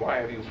God, why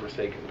have you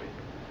forsaken me?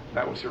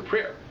 That was her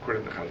prayer,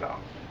 according to Chazal.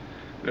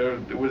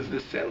 There was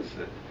this sense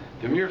that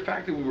the mere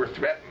fact that we were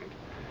threatened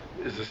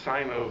is a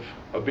sign of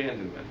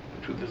abandonment.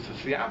 The truth is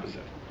it's the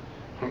opposite.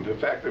 The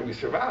fact that we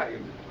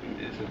survived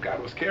is that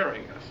God was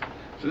carrying us.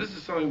 So this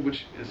is something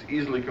which is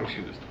easily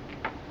confused.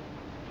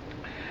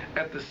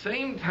 At the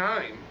same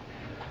time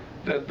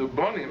that the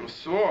Banim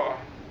saw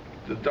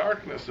the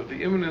darkness of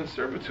the imminent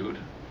servitude,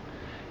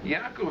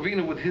 Yaakov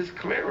Avinu, with his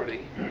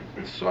clarity,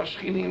 saw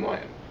Shechina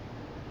Imayim.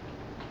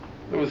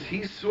 In other words,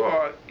 he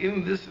saw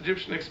in this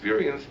Egyptian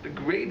experience the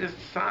greatest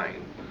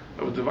sign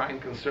of divine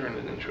concern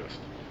and interest.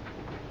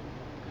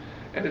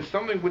 And it's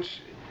something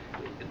which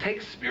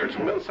takes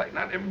spiritual insight.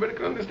 Not everybody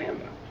can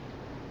understand that.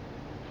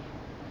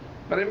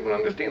 Not everyone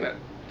can understand that.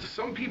 To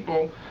some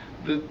people,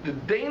 the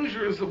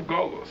dangers of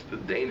Golos,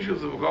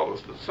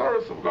 the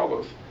sorrows of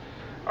Golos,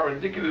 are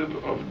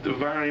indicative of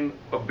divine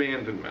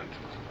abandonment.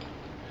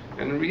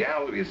 And in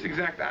reality, it's the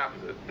exact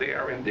opposite. They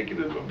are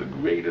indicative of the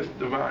greatest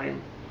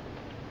divine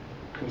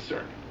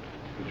concern.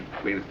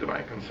 The greatest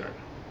divine concern.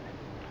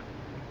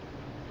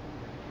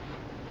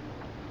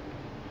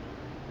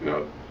 You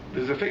know,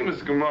 there's a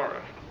famous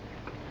Gemara,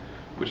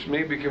 which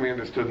maybe can be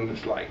understood in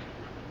this light.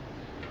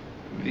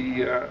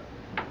 The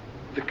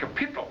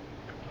kapitel,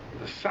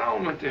 the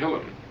Psalm and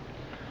Tehillim,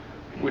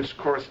 which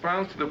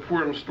corresponds to the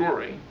Purim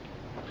story,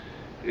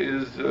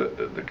 is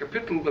the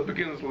kapitel that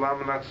begins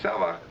Lam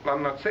Natseach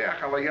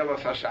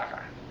Alayelas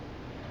HaShachar.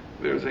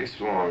 There's a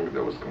song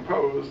that was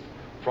composed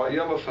for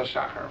Ayelas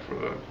HaShachar, for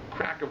the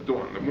crack of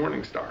dawn, the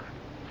morning star,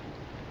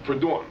 for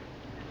dawn.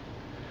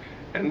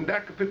 And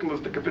that kapitel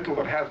is the kapitel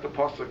that has the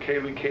pasuk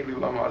Keli Keli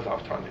Lama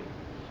Azavtani,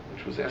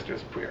 which was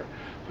Esther's prayer.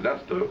 But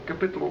that's the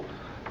kapitel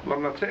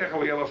Lam Natseach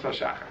Alayelas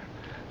HaShachar.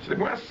 So the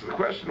Gemara asks the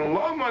question,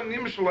 Lama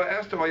Nimshla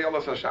Esther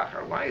Alayelas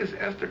HaShachar. Why is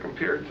Esther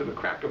compared to the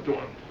crack of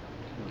dawn?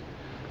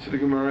 So the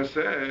Gemara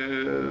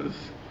says,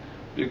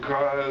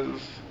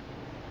 because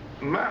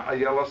Ma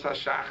Ayelas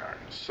HaShachar,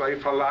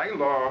 Seif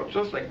HaLayla,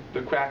 just like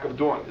the crack of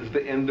dawn is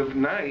the end of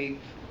night,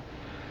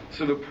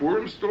 so the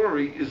Purim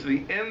story is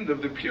the end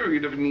of the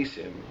period of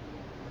Nisim.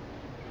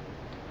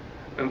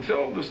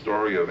 Until the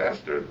story of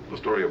Esther, the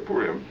story of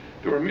Purim,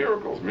 there were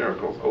miracles,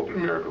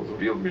 open miracles,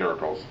 revealed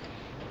miracles.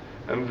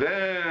 And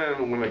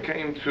then when it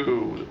came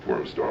to the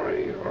Purim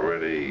story,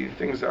 already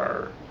things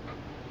are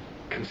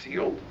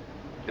concealed.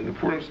 In the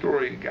Purim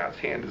story, God's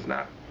hand is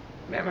not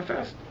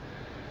manifest.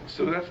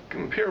 So that's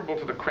comparable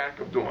to the crack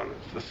of dawn.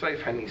 It's the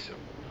Seif HaNisim.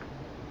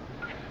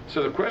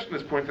 So the question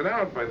is pointed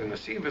out by the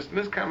Nesivos in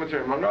this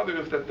commentary, among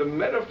others, that the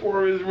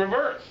metaphor is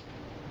reversed.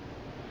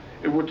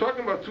 If we're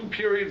talking about two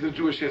periods of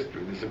Jewish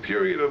history, there's a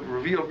period of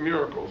revealed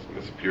miracles, and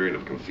there's a period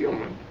of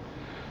concealment.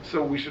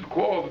 So we should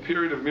call the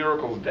period of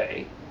miracles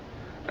day,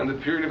 and the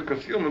period of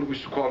concealment we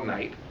should call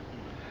night.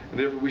 And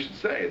therefore we should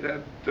say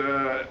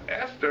that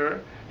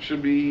Esther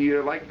should be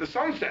like the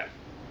sunset.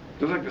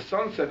 Just like the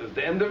sunset is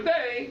the end of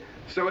day,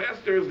 so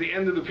Esther is the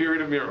end of the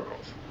period of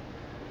miracles.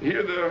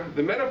 Here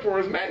the metaphor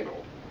is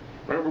mangled.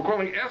 Right? We're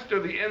calling Esther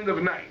the end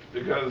of night,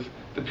 because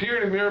the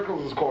period of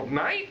miracles is called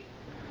night,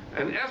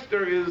 and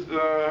Esther is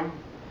the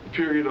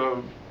period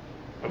of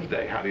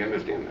day. How do you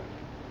understand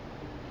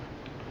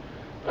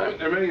that?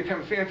 There are many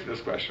attempts to answer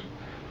this question,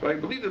 but I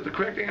believe that the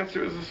correct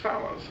answer is as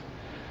follows.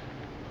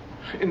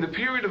 In the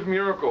period of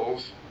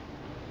miracles,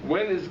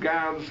 when is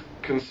God's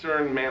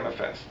concern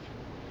manifest?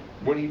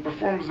 When He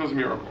performs those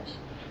miracles.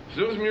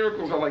 So those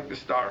miracles are like the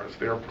stars.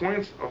 They are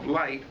points of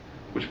light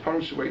which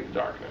punctuate the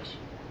darkness.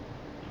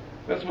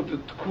 That's what the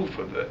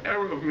Tkufa, the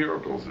era of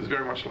miracles, is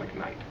very much like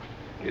night.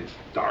 It's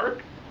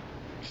dark,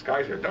 the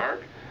skies are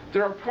dark,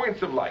 there are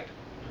points of light.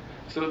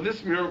 So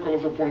this miracle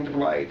is a point of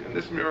light, and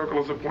this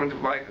miracle is a point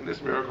of light, and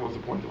this miracle is a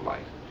point of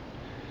light.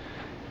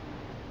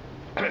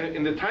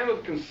 In the time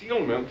of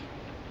concealment,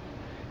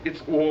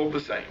 it's all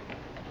the same.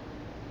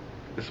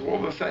 It's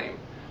all the same.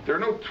 There are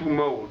no two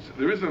modes.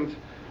 There isn't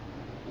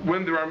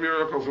when there are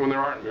miracles and when there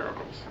aren't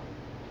miracles.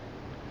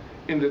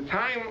 In the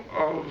time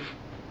of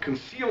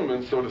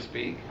concealment, so to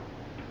speak,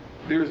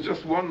 there's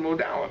just one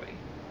modality.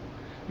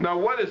 Now,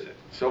 what is it?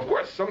 So, of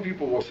course, some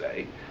people will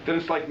say that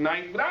it's like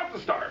night without the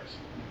stars.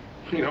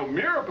 You know,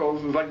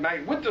 miracles is like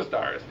night with the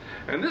stars.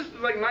 And this is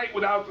like night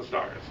without the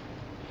stars.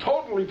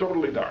 Totally,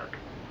 totally dark.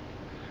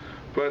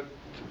 But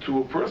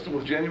to a person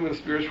with genuine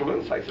spiritual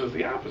insight, says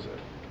the opposite.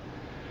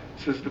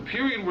 It says the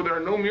period where there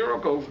are no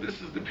miracles,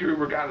 this is the period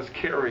where God is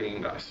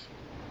carrying us.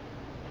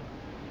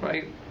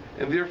 Right?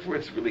 And therefore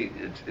it's really,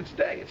 it's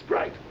day, it's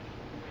bright.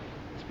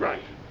 It's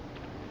bright.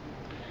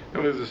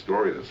 Now there's a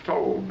story that's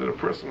told that a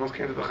person once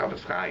came to the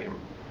Chafetz Chaim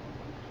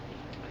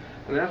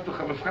and asked the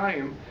Chafetz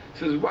Chaim,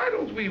 says, why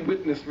don't we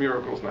witness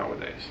miracles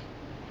nowadays?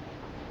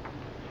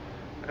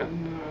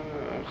 And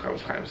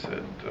Chafetz Chaim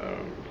said,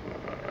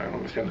 I don't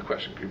understand the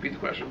question. Can you repeat the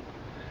question?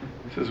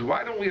 He says,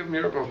 why don't we have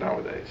miracles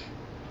nowadays?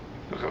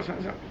 The Chafetz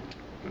Chaim said,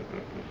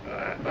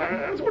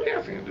 that's what he's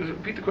asking. Just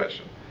repeat the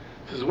question.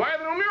 He says, why are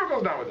there no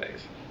miracles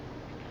nowadays?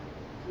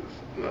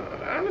 He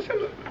says, I understand.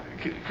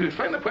 Can you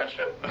explain the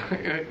question? I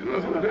didn't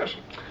understand the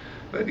question.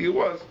 The idea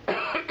was, the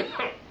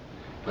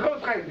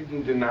Chafetz Chaim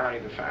didn't deny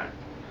the fact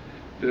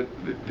that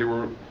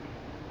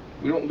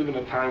we don't live in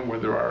a time where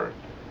there are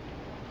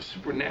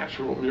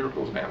supernatural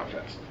miracles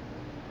manifest.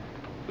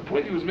 The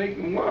point he was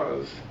making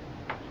was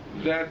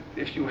that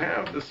if you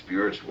have the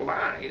spiritual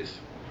eyes,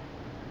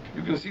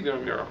 you can see there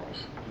are miracles.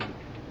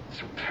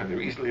 So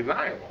they're easily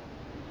deniable.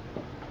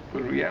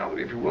 But in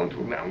reality, if you're willing to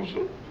acknowledge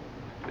them,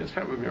 it's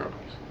time of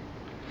miracles.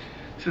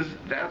 It says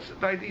that's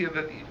the idea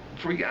that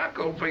for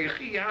Yaakov,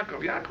 Vayechi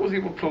Yaakov was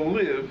able to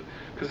live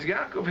because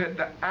Yaakov had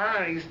the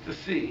eyes to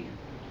see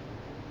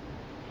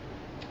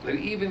that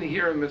even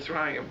here in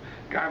Mitzrayim,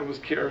 God was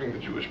carrying the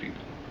Jewish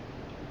people.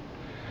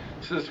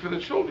 says for the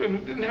children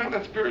who didn't have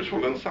that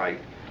spiritual insight,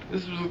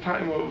 this was a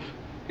time of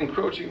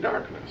encroaching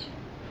darkness.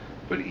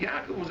 But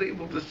Yaakov was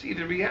able to see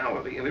the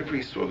reality, and therefore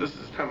he saw this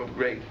as a time of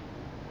great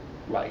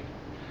light.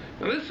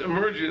 Now this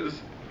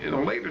emerges in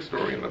a later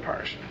story in the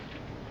parsha.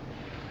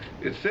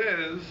 It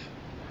says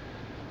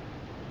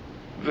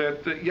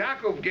that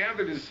Yaakov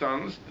gathered his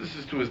sons, this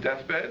is to his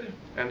deathbed,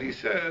 and he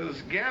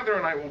says, gather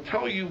and I will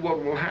tell you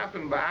what will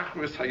happen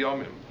ba'achris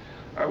hayomim.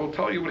 I will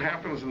tell you what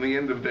happens in the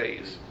end of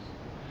days.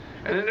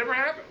 And it never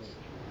happens.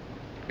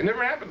 It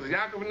never happens.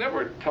 Yaakov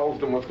never tells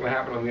them what's going to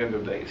happen in the end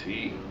of days.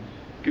 He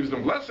gives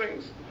them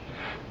blessings.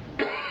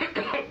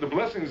 The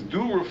blessings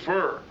do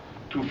refer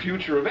to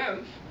future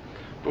events,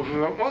 but for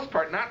the most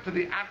part, not to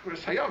the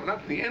achris hayom,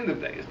 not to the end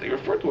of days. They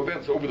refer to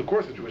events over the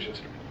course of Jewish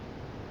history,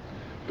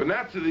 but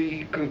not to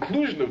the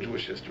conclusion of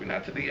Jewish history,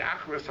 not to the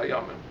achris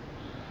hayomim.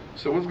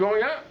 So what's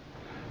going on?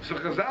 So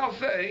Chazal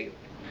say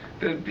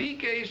that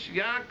Bikesh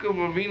Yaakov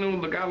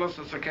Avinu Legalas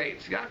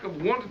Asakates.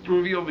 Yaakov wanted to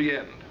reveal the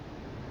end.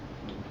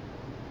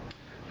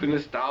 The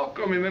Nistalka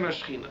Mimena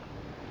Shechina,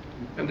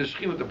 and the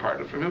Shechina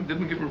departed from him,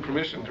 didn't give him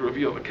permission to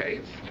reveal the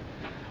gates.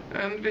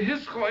 And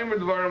his Chaimer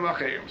Dvarim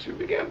Achayim. So he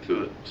began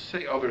to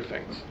say other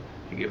things.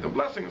 He gave them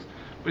blessings,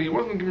 but he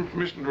wasn't given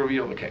permission to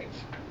reveal the gates.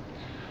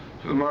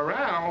 So the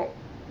Maral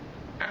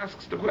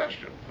asks the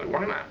question, like,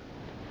 why not?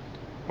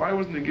 Why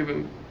wasn't he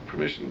given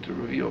permission to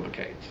reveal the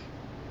gates?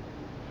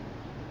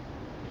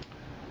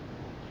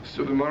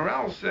 So the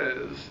Maral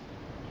says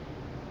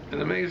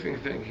an amazing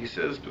thing. He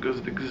says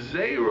because the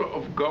Gzeira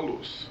of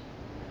Galus,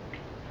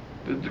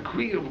 the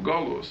decree of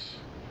Galus,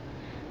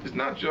 is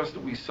not just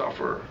that we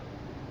suffer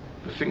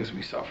the things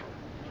we suffer.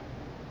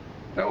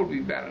 That would be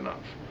bad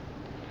enough.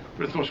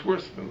 But it's much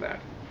worse than that.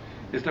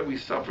 Is that we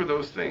suffer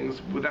those things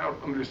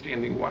without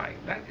understanding why.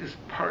 That is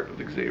part of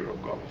the Gzeira of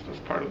Galus. That's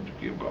part of the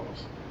decree of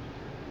Galus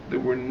that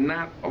we're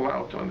not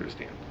allowed to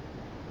understand.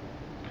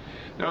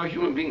 Now, a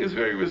human being is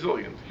very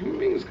resilient. Human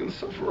beings can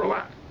suffer a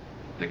lot.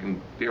 They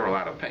can bear a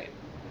lot of pain.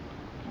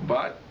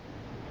 But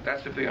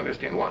that's if they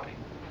understand why.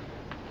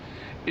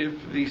 If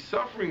the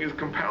suffering is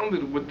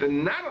compounded with the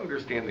not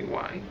understanding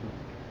why,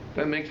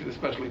 that makes it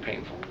especially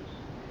painful.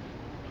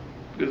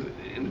 Because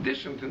in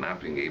addition to not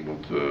being able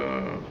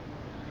to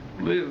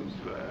live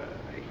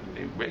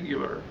a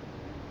regular,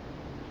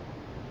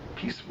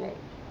 peaceful,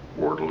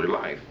 orderly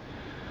life,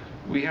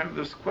 we have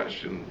this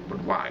question,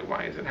 but why?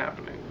 Why is it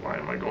happening? Why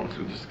am I going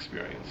through this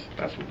experience?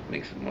 That's what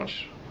makes it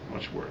much,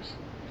 much worse.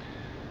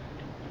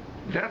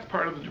 That's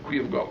part of the decree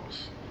of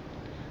Galus.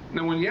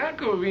 Now, when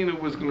Yaakov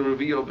Avinu was going to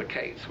reveal the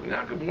case, when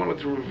Yaakov wanted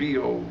to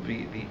reveal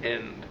the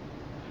end,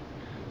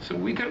 so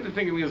we tend to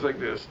think of things like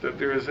this, that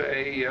there's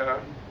a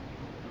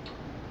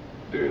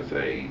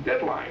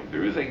deadline,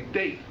 there is a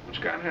date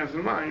which God has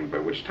in mind by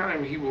which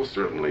time He will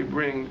certainly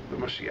bring the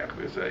Mashiach.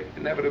 There's an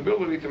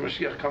inevitability to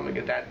Mashiach coming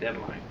at that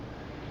deadline.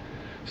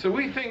 So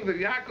we think that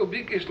Yaakov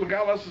Bikesh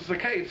Legalas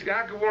Asakates,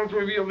 Yaakov wanted to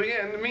reveal the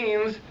end,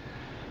 means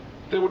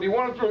that what he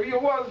wanted to reveal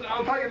was,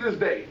 I'll tell you this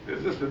date.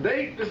 Is this the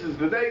date? This is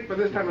the date, but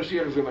this time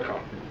Mashiach is going to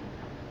come.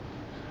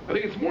 I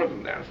think it's more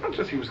than that. It's not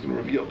just he was going to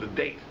reveal the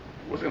date.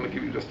 He wasn't going to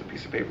give you just a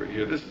piece of paper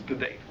here. This is the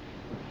date.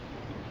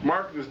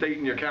 Mark this date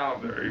in your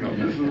calendar.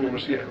 This is when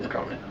Mashiach is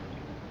coming.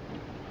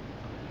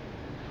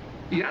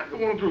 Yaakov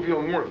wanted to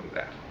reveal more than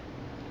that.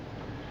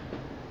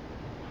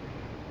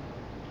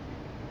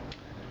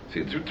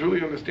 See, to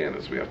really understand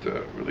this, we have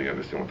to really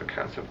understand what the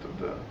concept of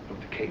the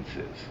Kates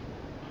is.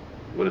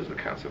 What is the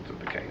concept of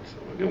the Kates?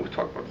 We've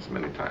talked about this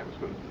many times,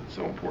 but it's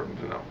so important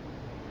to know.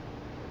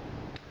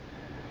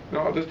 Now,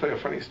 I'll just tell you a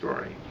funny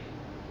story.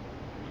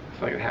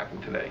 It's like it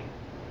happened today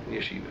in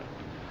Yeshiva.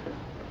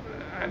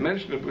 I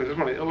mentioned it because I just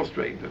want to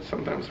illustrate that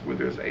sometimes where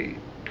there's a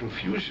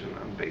confusion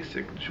on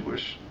basic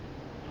Jewish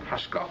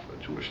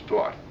hashkafa, Jewish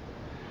thought,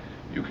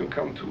 you can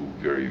come to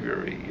very,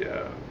 very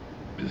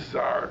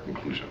bizarre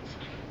conclusions.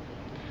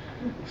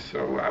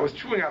 So I was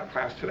chewing out a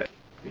class today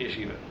in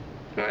Yeshiva.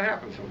 It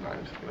happens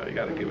sometimes. You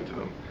got to give it to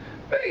them.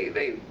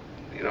 They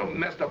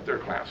messed up their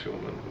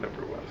classroom and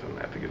whatever it was, and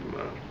I had to give them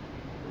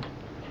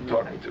a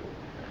talking to.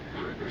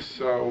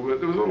 So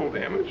there was a little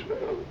damage.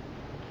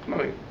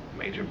 Nothing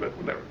major, but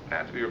whatever. It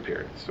had to be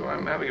repaired. So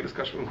I'm having a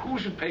discussion on who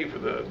should pay for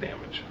the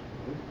damage.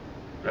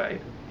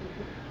 Right?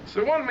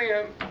 So one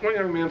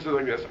young man said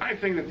like this, I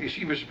think that the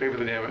yeshiva should pay for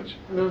the damage.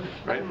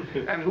 Right?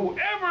 And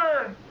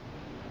whoever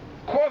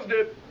caused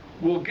it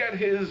will get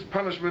his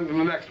punishment in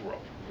the next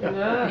world.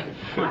 That's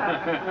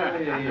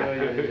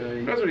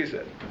what he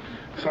said.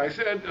 So I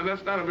said,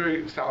 that's not a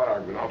very solid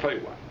argument. I'll tell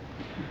you why.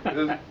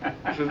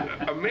 He says,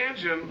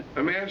 imagine,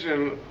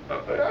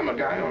 I'm a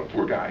guy, I'm a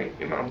poor guy,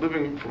 I'm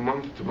living from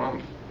month to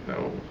month, at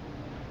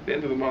the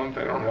end of the month,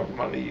 I don't have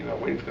money,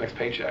 waiting for the next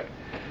paycheck.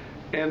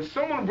 And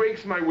someone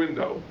breaks my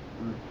window,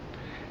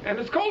 and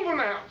it's cold in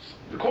the house.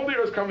 The cold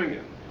air is coming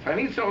in. So I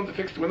need someone to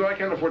fix the window. I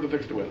can't afford to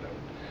fix the window.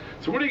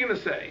 So what are you going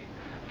to say?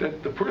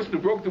 That the person who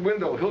broke the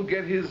window, he'll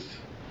get his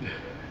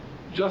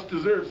just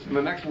desserts in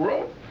the next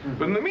world?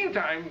 But in the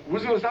meantime,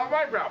 who's going to solve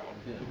my problem?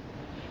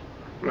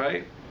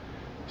 Right?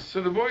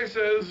 So the boy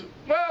says,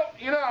 well,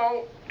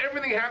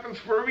 everything happens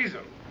for a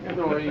reason.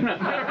 Right?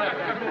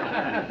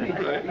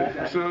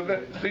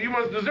 So you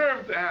must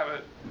deserve to have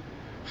it.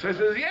 So he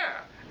says,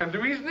 yeah. And the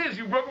reason is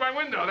you broke my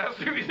window. That's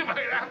the reason why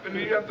it happened,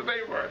 and you have to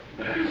pay for it.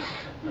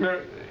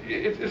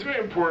 It's very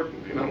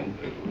important,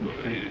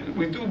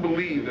 We do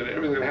believe that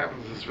everything that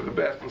happens is for the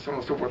best, and so on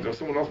and so forth.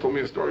 Someone else told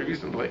me a story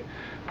recently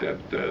that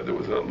there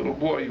was a little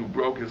boy who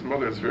broke his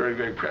mother's very,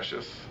 very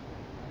precious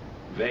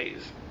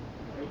vase.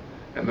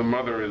 And the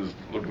mother is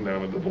looking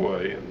down at the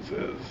boy and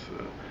says,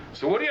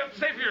 so what do you have to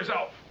say for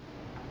yourself?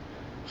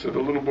 So the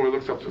little boy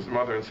looks up to his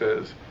mother and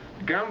says,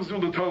 Gamzu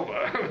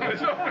Latova.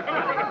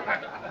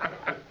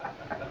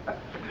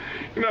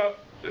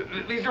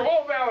 These are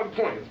all valid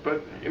points,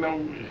 but,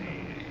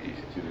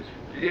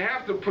 you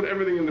have to put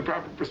everything in the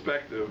proper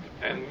perspective,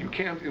 and you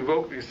can't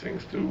invoke these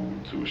things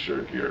to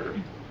shirk your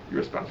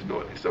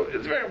responsibility. So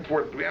it's very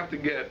important. We have to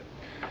get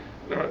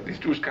these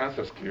Jewish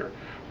concepts clear.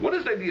 What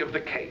is the idea of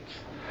the case?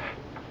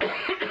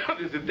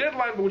 There's a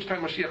deadline by which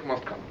time Mashiach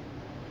must come.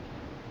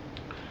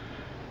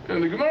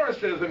 And the Gemara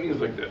says that means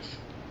like this.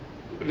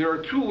 There are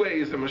two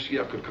ways that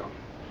Mashiach could come.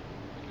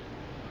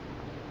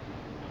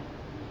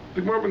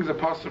 The Gemara brings a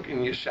pasuk in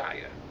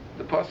Yeshaya.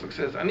 The pasuk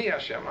says, Ani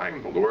Hashem, I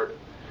am the Lord.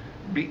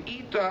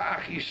 Be'ita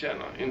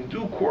achishena. In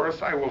due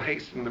course I will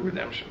hasten the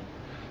redemption.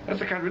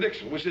 That's a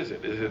contradiction. Which is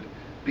it? Is it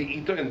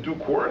be'ita in due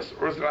course,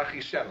 or is it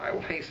achishena? I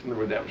will hasten the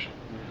redemption.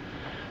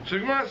 So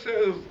the Gemara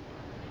says,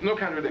 no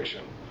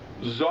contradiction.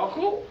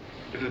 Zochel,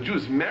 if the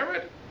Jews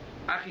merit,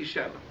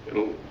 achishena.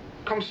 It'll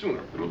come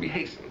sooner. It'll be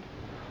hastened.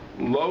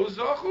 Lo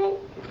zochel,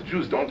 if the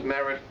Jews don't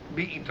merit,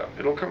 be'ita.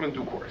 It'll come in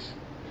due course.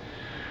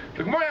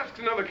 The Gemara asks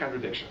another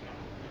contradiction.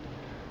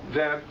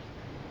 That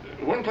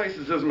one place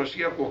it says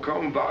Mashiach will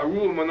come,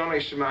 Ba'aru manonei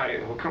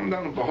shemayim. He'll come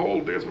down and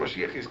behold, there's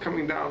Mashiach. He's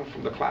coming down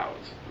from the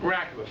clouds,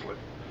 miraculously.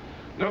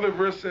 Another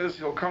verse says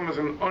he'll come as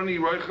an oni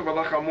roichav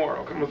alachamor.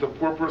 He'll come as a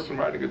poor person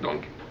riding a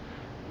donkey.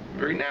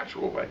 Very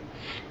natural way.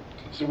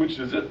 So which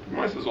is it? The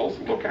Gemara says also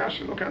no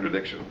kasha, no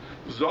contradiction.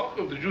 Zoch,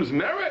 if the Jews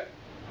merit,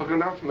 he'll come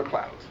down from the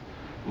clouds.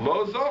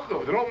 Lo zoch,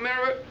 if they don't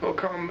merit, he'll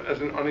come as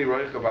an oni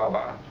roichav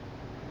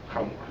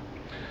alachamor.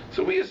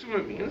 So we assume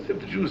it means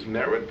if the Jews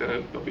merit,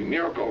 then there'll be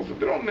miracles. If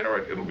they don't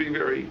merit, it'll be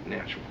very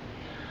natural.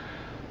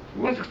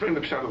 We want to explain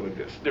the pshat like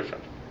this,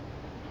 different.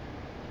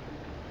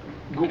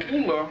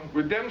 Geula,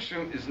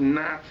 redemption, is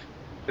not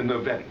an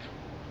event.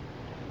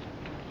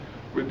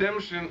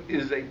 Redemption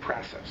is a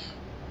process.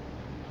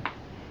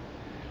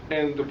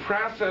 And the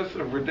process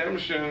of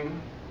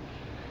redemption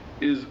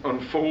is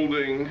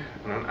unfolding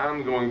on an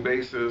ongoing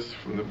basis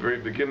from the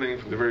very beginning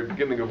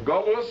of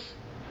Golus.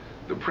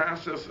 The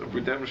process of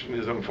redemption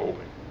is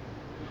unfolding.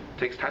 It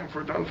takes time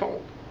for it to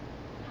unfold.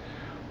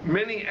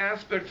 Many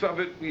aspects of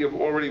it we have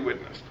already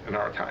witnessed in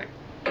our time.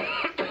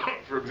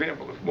 For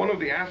example, if one of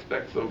the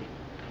aspects of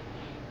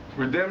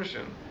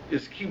redemption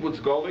is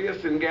kibbutz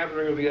goliath and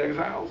gathering of the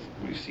exiles,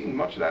 we've seen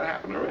much of that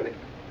happen already.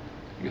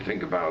 You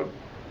think about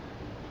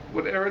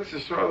what Eretz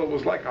Yisrael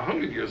was like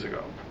 100 years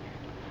ago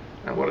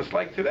and what it's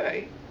like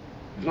today,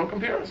 there's no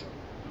comparison.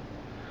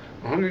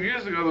 100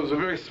 years ago, there was a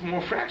very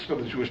small fraction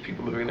of the Jewish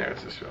people living in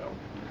Eretz Yisrael.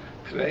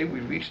 Today,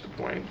 we've reached the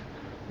point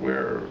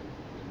where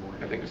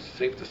I think it's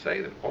safe to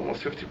say that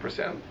almost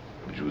 50%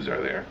 of Jews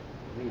are there.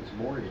 I think it's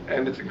more.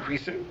 And it's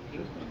increasing.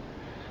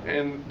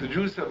 And the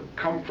Jews have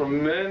come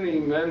from many,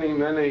 many,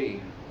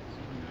 many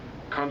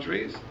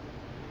countries.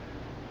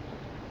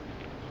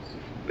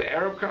 The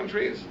Arab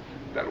countries,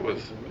 that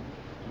was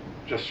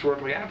just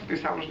shortly after the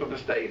establishment of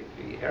the state,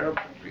 the Arab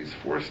countries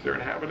forced their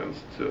inhabitants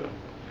to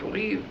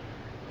leave.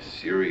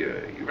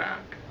 Syria,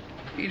 Iraq,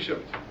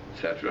 Egypt,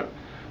 etc.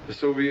 The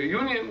Soviet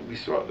Union, we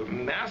saw the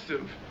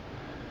massive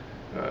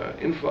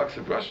influx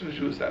of Russian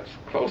Jews. That's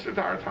closer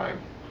to our time.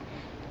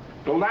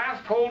 The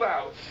last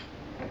holdouts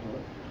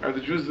are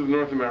the Jews of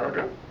North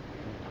America.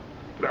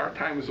 But our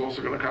time is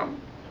also going to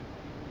come.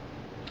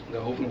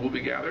 Hopefully we'll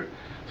be gathered.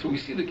 So we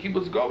see the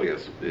kibbutz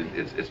goliath.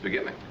 It's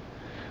beginning.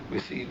 We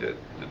see that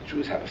the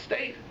Jews have a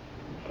state,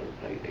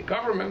 a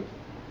government,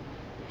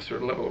 a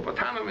certain level of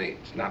autonomy.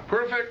 It's not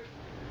perfect.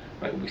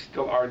 Right? We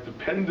still are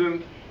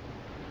dependent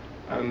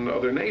on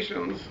other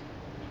nations.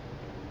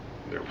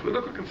 There are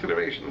political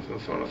considerations and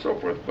so on and so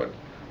forth, but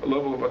a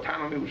level of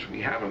autonomy which we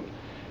haven't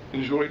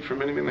enjoyed for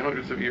many, many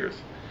hundreds of years.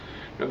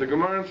 Now, the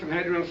Gemara in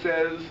Sanhedrin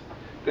says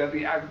that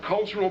the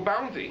agricultural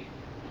bounty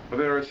of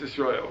Eretz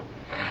Yisrael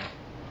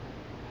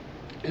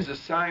is a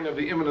sign of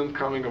the imminent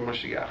coming of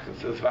Mashiach.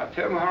 It says,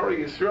 "V'atem hari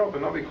Yisrael," the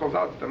Navi calls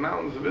out the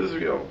mountains of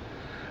Israel,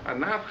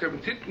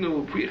 "Anafchem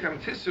titnu, prichem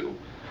tisu."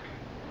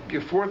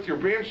 Give forth your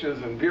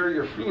branches and bear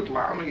your fruit,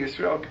 La'ama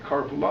Yisrael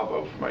kekar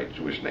v'lavo, for my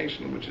Jewish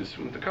nation, which is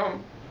soon to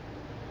come.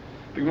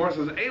 The Gemara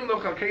says, Ein lo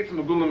chalkeitz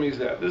megulam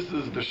mizeh. This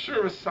is the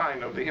surest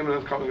sign of the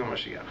imminent coming of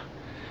Mashiach.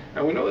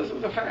 And we know this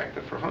is a fact,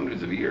 that for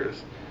hundreds of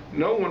years,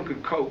 no one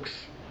could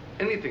coax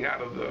anything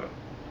out of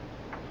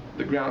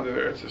the ground of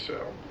Eretz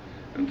Yisrael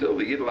until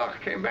the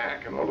Yidlach came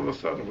back, and all of a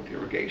sudden, with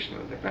irrigation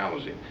and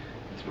technology,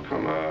 it's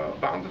become a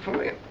bountiful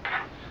land.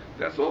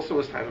 That's also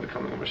a sign of the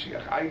coming of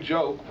Mashiach. I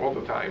joke all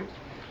the time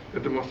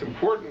that the most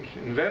important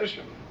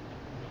invention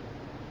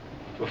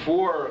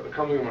before the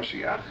coming of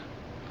Mashiach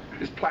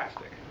is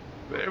plastic.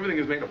 But everything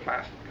is made of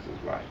plastic. This is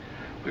why.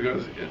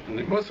 Because in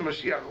the Moshe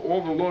Mashiach,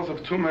 all the laws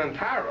of Tumah and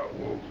Tara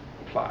will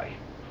apply.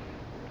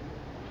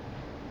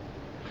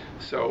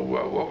 So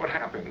what would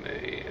happen?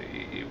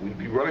 We'd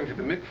be running to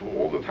the mikveh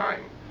all the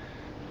time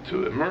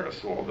to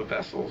immerse all the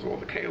vessels, all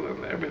the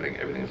kalim, everything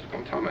has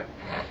become tameh.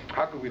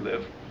 How could we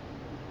live?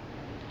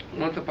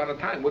 Once upon a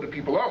time, what did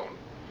people own?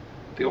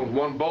 They owned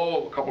one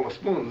bowl, a couple of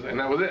spoons, and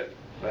that was it,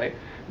 right?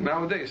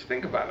 Nowadays,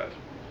 think about it.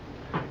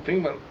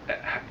 Think about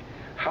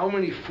how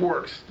many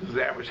forks does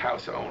the average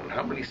house own?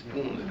 How many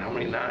spoons, and how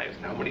many knives,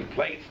 and how many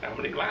plates, and how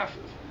many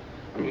glasses?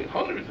 I mean,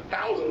 hundreds of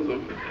thousands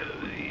of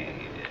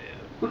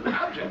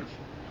objects.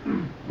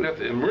 We have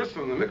to immerse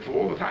them in the mikveh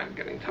all the time,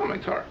 getting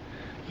tameh Torah.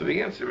 So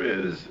the answer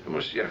is, in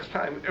Mashiach's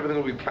time, everything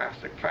will be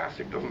plastic.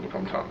 Plastic doesn't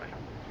become tameh.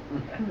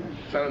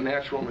 It's not a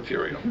natural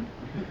material.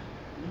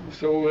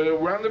 So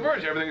we're on the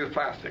verge. Everything is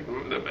plastic.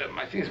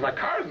 My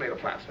car is made of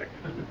plastic.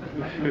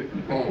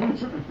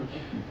 Almost.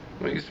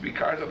 Well, it used to be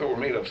cars I thought were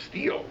made of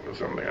steel or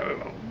something. I don't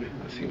know.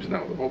 It seems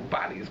now the whole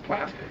body is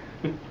plastic.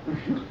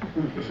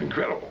 It's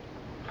incredible.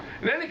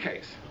 In any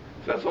case,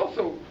 so that's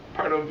also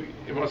part of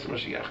Yemos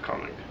Mashiach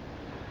coming.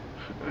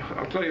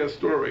 I'll tell you a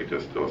story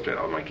just to illustrate.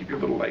 I might keep you a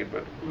little late,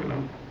 but you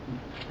know.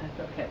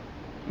 That's okay.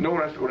 No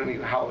one has to go to any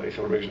holiday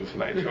celebrations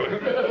tonight. So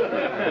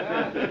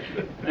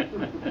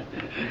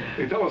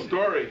they tell a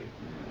story.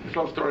 They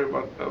tell a story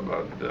about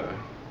the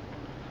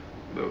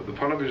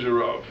Panovich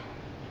Rav.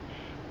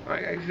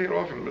 I say it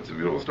often, but it's a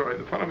beautiful story.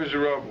 The Panovich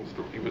Rav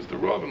was the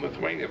Rav in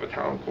Lithuania of a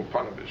town called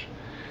Panovich,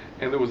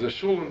 and there was a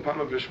shul in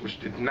Panovich which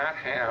did not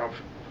have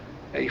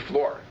a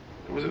floor.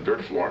 It was a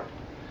dirt floor,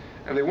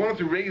 and they wanted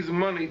to raise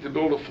money to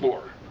build a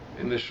floor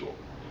in this shul.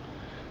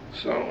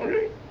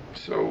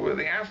 So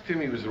they asked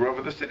him, he was the Rav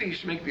of the city, he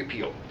should make the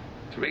appeal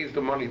to raise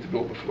the money to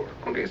build the floor.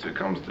 Okay, so he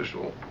comes to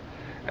shul,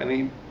 and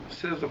he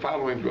says the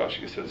following drush.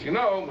 He says, you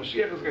know,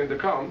 Mashiach is going to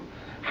come.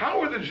 How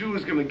are the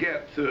Jews going to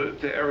get to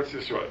Eretz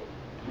Yisrael?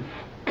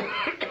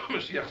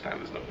 Mashiach's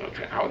time is no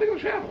travel. How are they going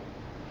to travel?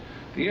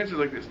 The answer is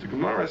like this. The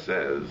Gemara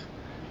says,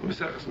 in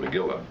Maseches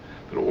Megillah,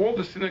 that all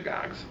the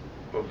synagogues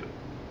of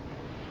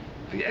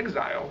the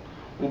exile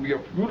will be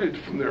uprooted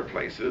from their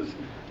places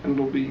and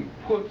will be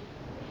put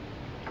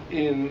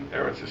in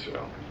Eretz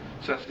Yisrael.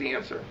 So that's the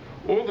answer.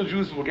 All the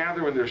Jews will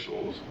gather in their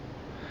shuls,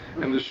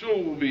 and the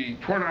shul will be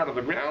torn out of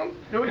the ground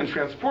and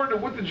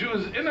transported with the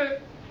Jews in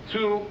it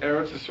to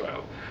Eretz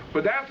Yisrael.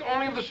 But that's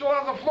only if the shul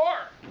has a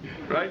floor,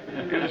 right?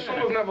 If the shul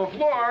doesn't have a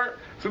floor,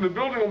 so the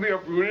building will be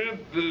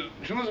uprooted, the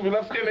Jews will be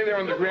left standing there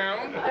on the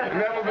ground, and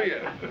that'll be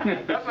it.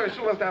 That's why the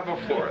shul has to have a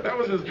floor. That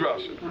was his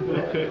drush.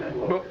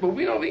 But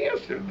we know the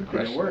answer to the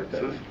question. It worked.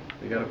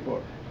 They got a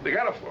floor. They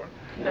got a floor.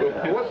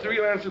 But what's the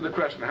real answer to the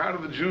question? How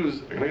do the Jews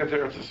going to get to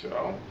Eretz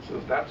Yisrael? It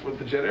says that's what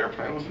the jet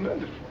airplane was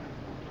invented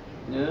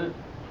for. Yeah.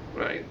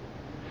 Right?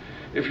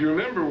 If you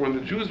remember, when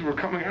the Jews were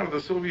coming out of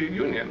the Soviet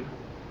Union,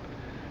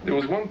 there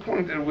was one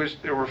point at which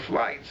there were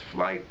flight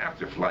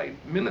after flight,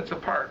 minutes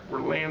apart,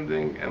 were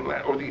landing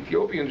or the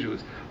Ethiopian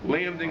Jews,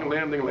 landing.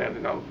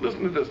 Now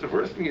listen to this. The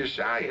first thing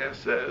Yeshaya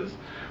says,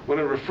 when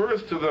it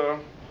refers to the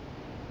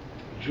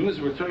Jews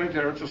returning to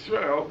Eretz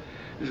Yisrael,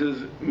 it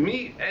says,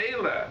 Mi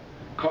Eila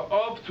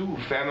Ka'ov Tu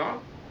Ufena.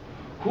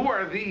 Who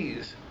are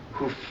these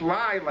who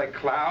fly like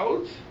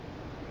clouds?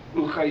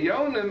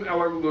 Uchayonim El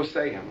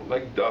Aruloseihem,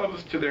 like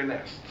doves to their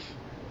nests.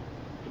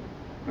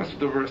 That's what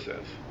the verse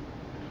says.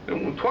 And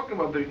when we're talking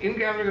about the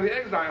ingathering of the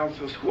exiles, it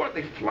says, who are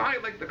they? Fly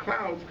like the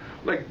clouds,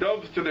 like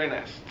doves to their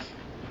nests.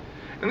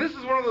 And this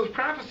is one of those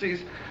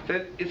prophecies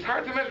that it's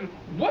hard to imagine.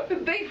 What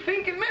did they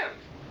think it meant?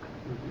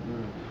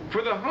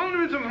 For the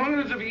hundreds and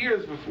hundreds of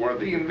years before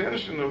the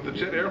invention of the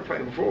jet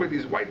airplane, before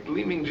these white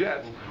gleaming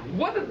jets,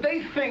 what did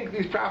they think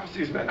these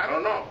prophecies meant? I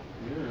don't know.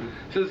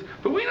 It says,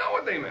 but we know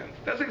what they meant.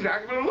 That's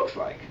exactly what it looks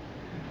like.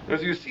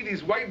 As you see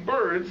these white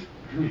birds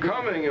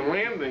coming and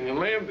landing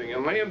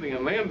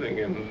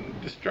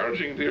and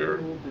discharging their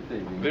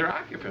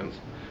occupants,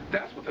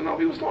 that's what the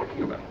Navi was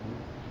talking about.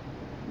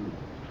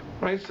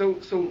 Right? So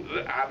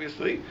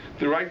obviously,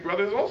 the Wright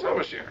brothers also have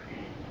a share.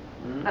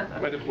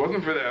 But if it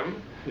wasn't for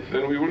them,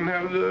 then we wouldn't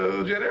have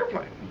the jet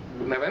airplane. We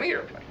wouldn't have any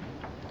airplane.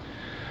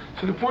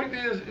 So the point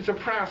is, it's a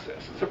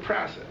process.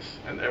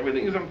 And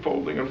everything is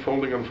unfolding.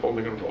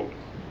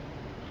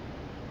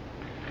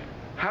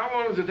 How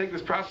long does it take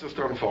this process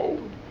to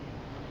unfold?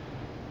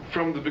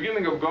 From the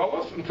beginning of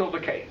Golus until the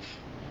Kates.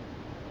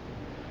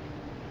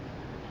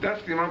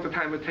 That's the amount of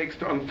time it takes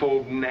to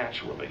unfold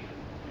naturally.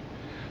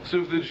 So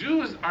if the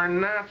Jews are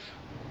not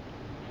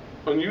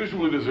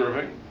unusually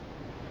deserving,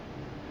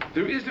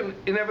 there is an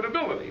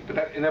inevitability. But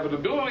that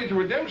inevitability to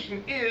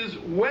redemption is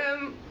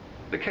when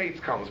the Kates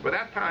comes. By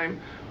that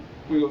time,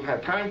 we will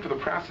have had time for the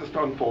process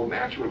to unfold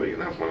naturally,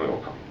 and that's when it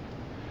will come.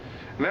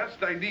 And that's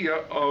the idea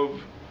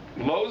of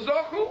Lo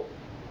Zochu.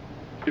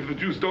 If the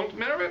Jews don't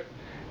merit,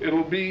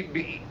 it'll be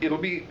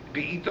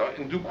Be'ita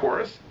in due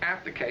course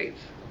at the Kates.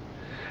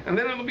 And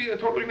then it'll be a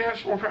totally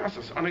natural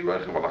process. Poor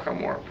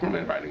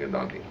man riding a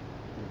donkey.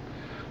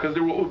 because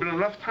there will have been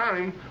enough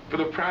time for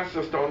the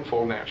process to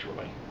unfold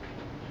naturally.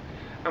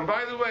 And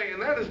by the way,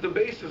 and that is the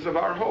basis of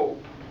our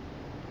hope,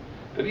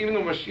 that even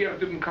though Mashiach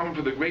didn't come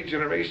for the great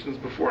generations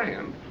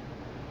beforehand,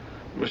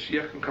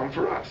 Mashiach can come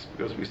for us,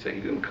 because we say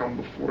he didn't come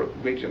before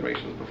great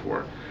generations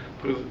before,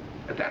 because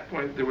at that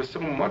point there was so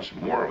much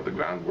more of the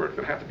groundwork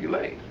that had to be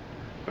laid.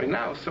 By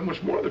now, so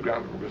much more of the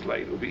groundwork was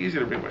laid. It would be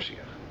easier to bring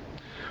Mashiach.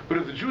 But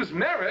if the Jews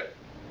merit,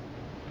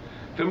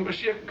 then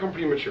Mashiach can come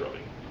prematurely.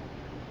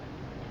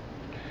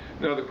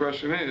 Now the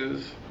question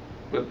is,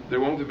 but there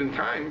won't have been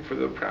time for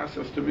the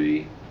process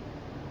to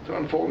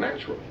unfold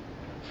naturally.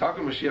 So how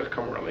can Mashiach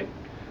come early?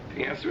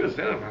 The answer is,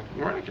 then it has to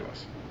be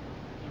miraculous.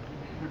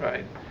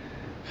 Right?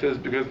 It says,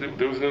 because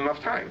there wasn't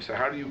enough time. So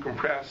how do you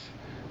compress,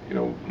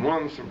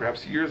 months and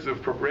perhaps years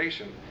of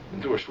preparation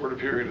into a shorter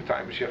period of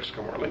time? Mashiach should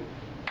come early.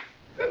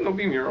 Then there'll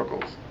be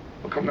miracles.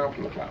 They'll come down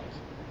from the clouds.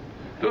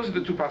 Those are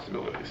the two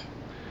possibilities.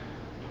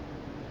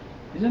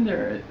 Isn't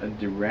there a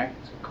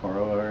direct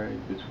corollary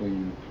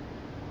between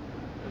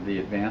the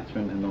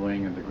advancement in the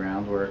laying of the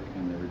groundwork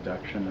and the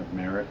reduction of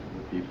merit of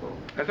the people?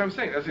 That's what I'm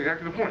saying. That's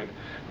exactly the point.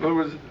 In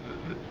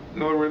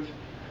other words,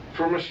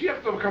 for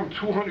Mashiach to have come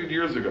 200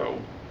 years ago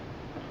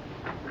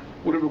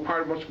would have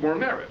required much more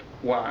merit.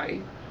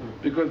 Why?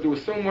 Because there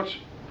was so much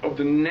of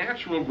the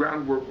natural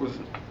groundwork was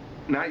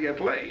not yet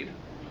laid.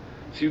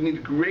 So you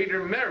need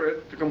greater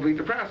merit to complete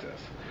the process.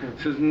 It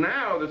says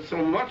now that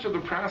so much of the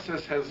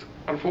process has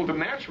unfolded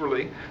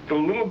naturally, the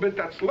little bit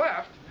that's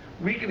left,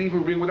 we can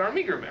even bring with our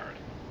meager merit.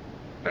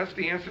 That's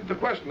the answer to the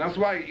question. That's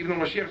why, even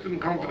though Mashiach didn't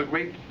come for the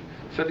great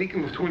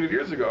tzaddikim of 200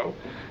 years ago,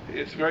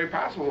 it's very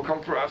possible to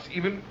come for us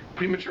even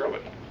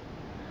prematurely.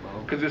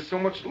 Because there's so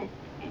much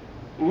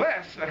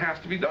less that has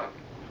to be done.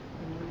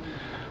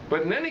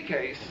 But in any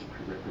case,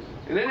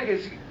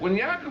 when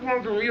Yaakov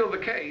wanted to reveal the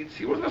case,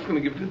 he wasn't just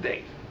going to give the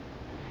date.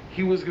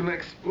 He was going to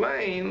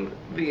explain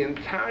the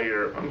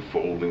entire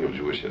unfolding of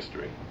Jewish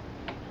history.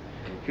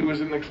 He was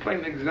going to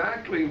explain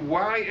exactly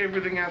why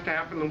everything has to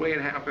happen the way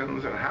it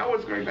happens, and how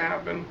it's going to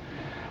happen,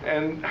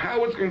 and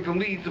how it's going to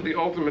lead to the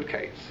ultimate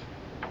case.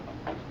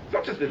 It's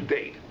not just a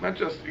date, not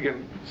just,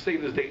 again,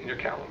 save this date in your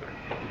calendar.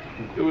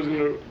 It was going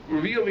to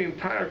reveal the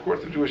entire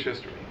course of Jewish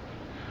history.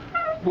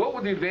 What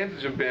would the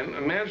advantage have been?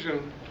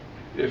 Imagine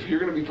if you're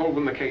going to be told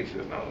when the case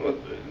is.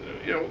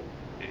 Now,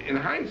 in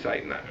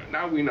hindsight,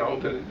 now we know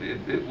that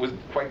it was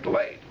quite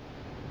delayed.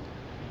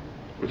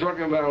 We're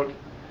talking about,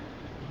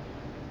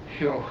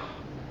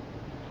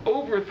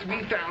 over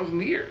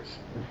 3,000 years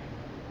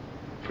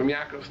from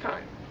Yaakov's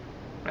time.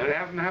 And it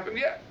hasn't happened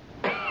yet.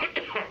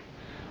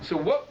 So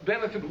what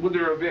benefit would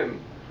there have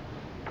been?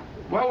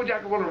 Why would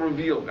Yaakov want to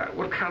reveal that?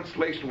 What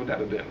consolation would that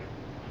have been?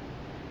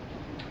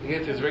 The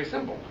answer is very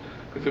simple.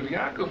 Because if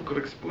Yaakov could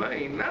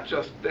explain not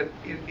just that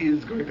it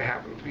is going to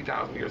happen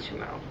 3,000 years from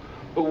now,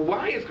 but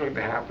why it's going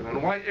to happen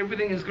and why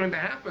everything is going to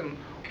happen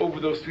over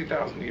those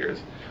 3,000 years,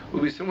 it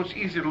will be so much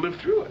easier to live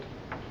through it.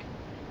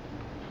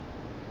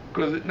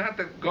 Because not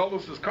that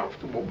Golus is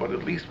comfortable, but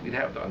at least we'd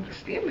have the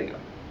understanding of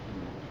it.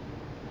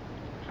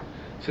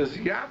 It says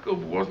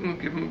Yaakov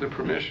wasn't given the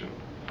permission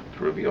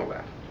to reveal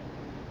that.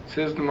 It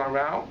says the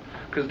Maral,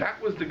 because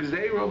that was the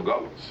Gzeira of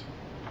Golus.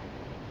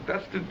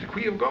 That's the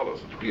decree of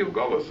Golus. The decree of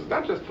Golus is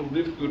not just to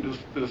live through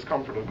the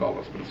discomfort of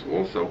Golus, but it's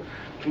also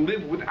to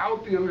live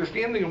without the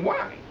understanding of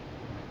why.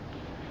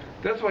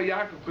 That's why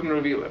Yaakov couldn't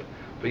reveal it.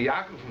 But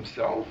Yaakov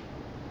himself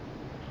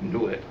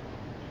knew it.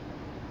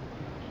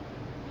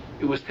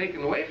 It was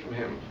taken away from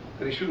him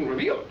that he shouldn't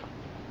reveal it.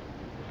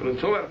 But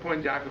until that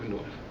point, Yaakov knew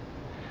it.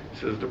 It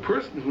says the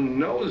person who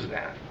knows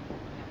that,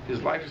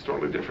 his life is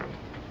totally different.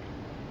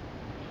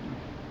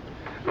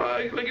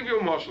 I'll give you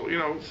a marshal.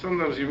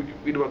 Sometimes you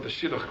read about the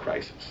shidduch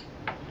crisis.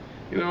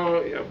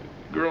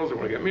 Girls that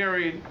want to get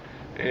married,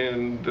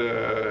 and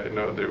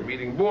they're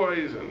meeting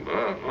boys, and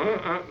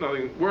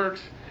nothing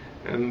works,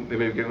 and they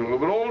may be getting a little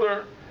bit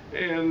older,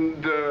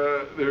 and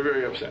they're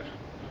very upset.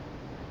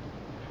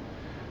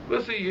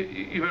 Let's say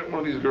you met one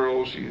of these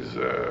girls.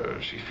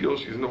 She feels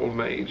she's an old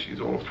maid. She's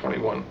almost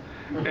 21,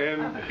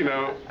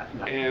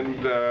 and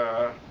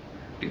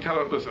you tell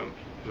her, listen,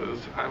 says,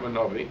 I'm a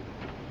novi.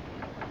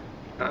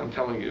 I'm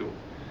telling you,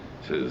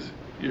 says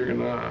you're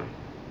not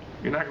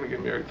gonna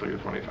get married till you're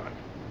 25.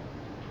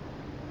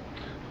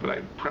 But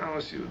I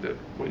promise you that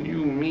when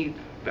you meet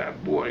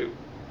that boy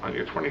on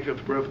your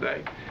 25th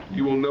birthday,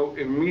 you will know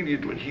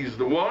immediately he's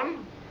the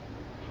one,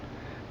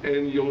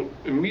 and you'll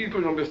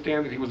immediately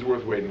understand that he was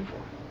worth waiting for.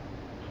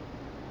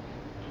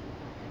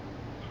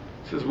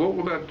 Says, what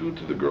will that do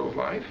to the girl's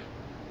life?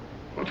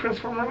 Well,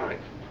 transform her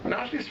life.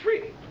 Now she's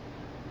free.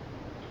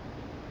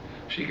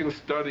 She can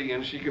study,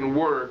 and she can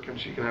work, and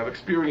she can have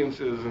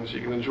experiences, and she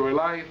can enjoy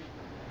life.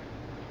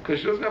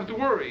 Because she doesn't have to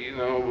worry, I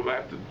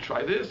have to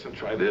try this,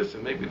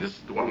 and maybe this is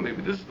the one,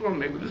 maybe this is the one,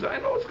 maybe this. I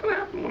know what's going to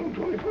happen when I'm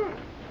 25.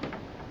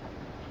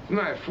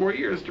 Now I have 4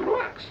 years to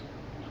relax.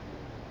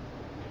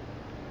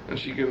 And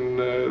she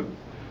can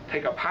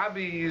take up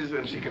hobbies,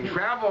 and she can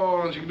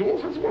travel, and she can do all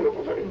sorts of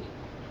wonderful things.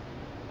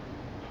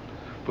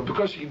 But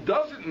because she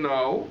doesn't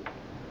know,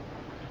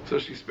 So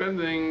she's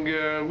spending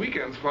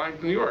weekends flying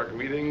to New York,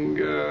 meeting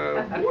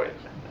boys,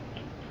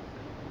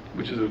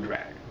 which is a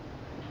drag.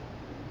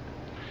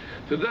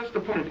 So that's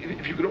the point.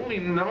 If you could only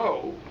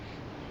know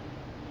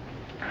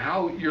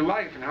how your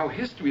life and how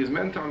history is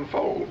meant to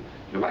unfold,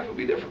 your life would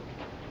be different.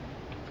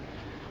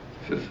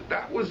 It says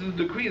that was the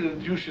decree that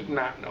you should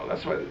not know.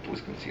 That's why it was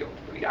concealed.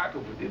 But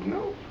Yaakov didn't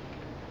know.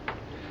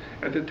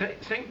 At the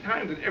same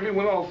time that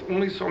everyone else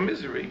only saw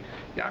misery,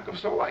 Yaakov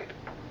saw light.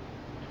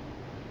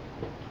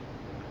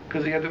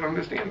 Because he had an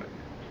understanding.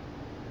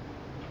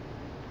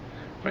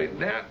 Right?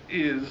 That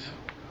is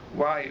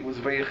why it was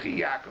Vayechi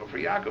Yaakov. For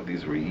Yaakov,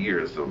 these were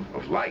years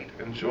of light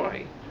and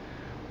joy.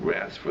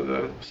 Whereas for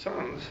the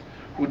sons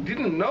who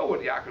didn't know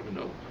what Yaakov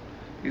knew,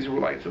 these were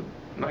lights of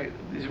night.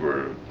 These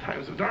were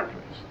times of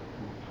darkness.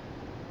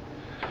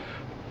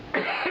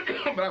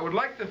 But I would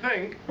like to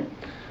think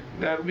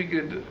that we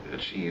could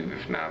achieve,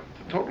 if not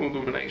the total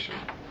illumination,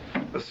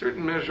 a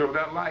certain measure of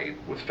that light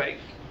with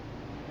faith,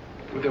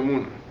 with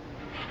emunah.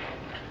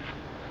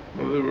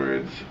 In other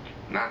words,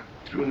 not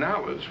through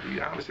knowledge. We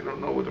obviously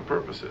don't know what the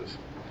purpose is.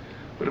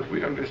 But if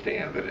we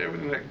understand that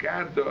everything that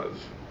God does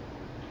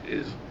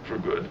is for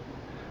good,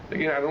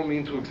 again, I don't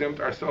mean to exempt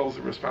ourselves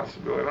of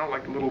responsibility. I don't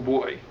like a little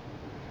boy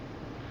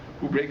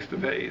who breaks the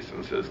vase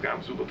and says,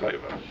 Gamzu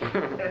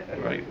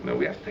l'tayva. Right? No,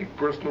 we have to take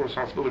personal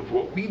responsibility for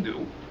what we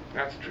do.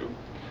 That's true.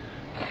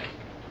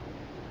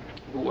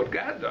 But what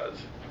God does,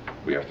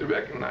 we have to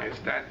recognize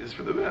that is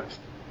for the best.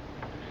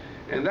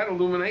 And that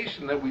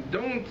illumination that we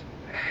don't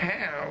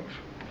have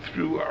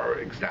through our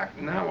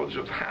exact knowledge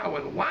of how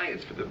and why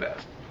it's for the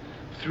best,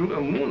 through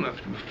emunah,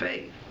 through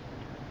faith,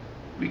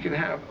 we can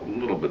have a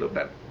little bit of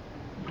that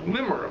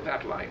glimmer of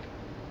that light.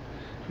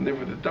 And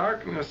therefore the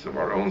darkness of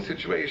our own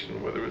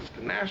situation, whether it's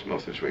the national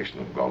situation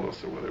of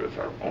Golus or whether it's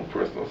our own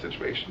personal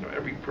situation, or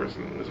every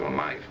person in his own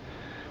life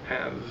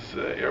has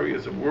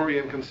areas of worry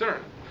and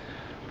concern.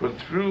 But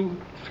through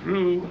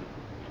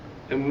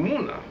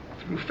emunah,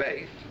 through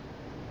faith,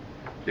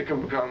 it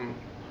can become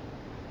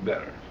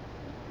better.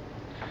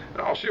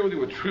 Now, I'll share with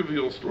you a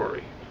trivial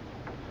story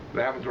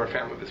that happened to our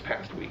family this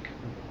past week.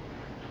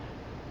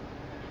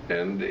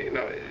 And,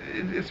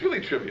 it's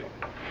really trivial,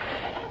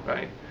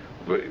 right?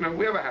 But,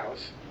 we have a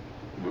house.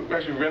 We're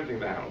actually renting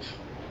the house.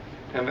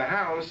 And the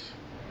house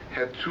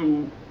had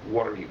 2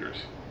 water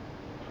heaters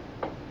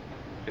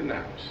in the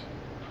house.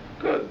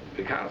 Good.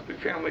 Big house, big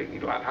family,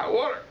 need a lot of hot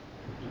water.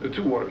 The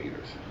 2 water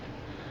heaters.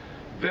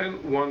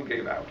 Then one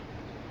gave out.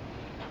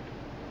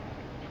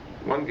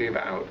 One gave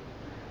out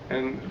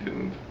and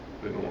didn't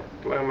work.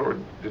 The landlord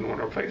didn't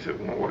want to replace it.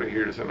 1 water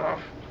heater is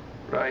enough,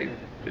 right?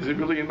 Is it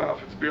really enough?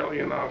 It's barely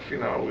enough,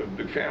 with a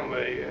big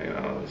family,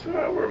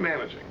 So we're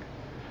managing.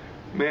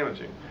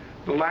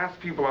 The last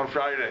people on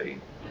Friday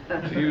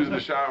to use the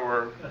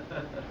shower,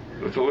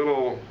 it's a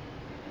little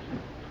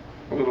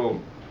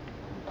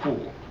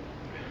cool.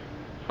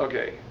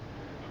 Okay.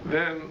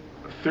 Then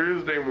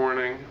Thursday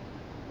morning,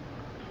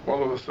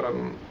 all of a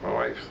sudden, my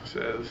wife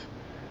says,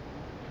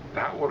 the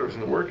hot water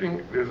isn't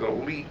working. There's a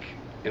leak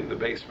in the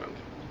basement.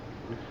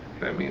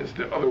 That means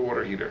the other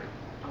water heater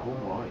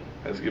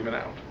has given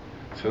out.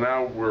 So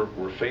now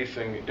we're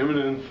facing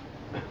imminent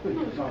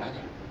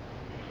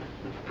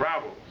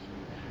problems.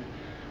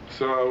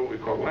 So we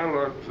called the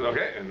landlord and said,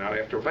 okay, and now they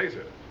have to replace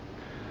it.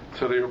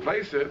 So they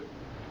replace it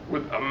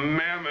with a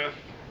mammoth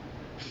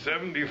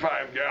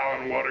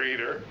 75-gallon water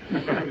heater,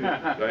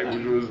 right,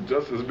 which was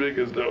just as big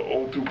as the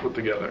old 2 put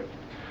together.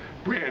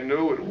 Brand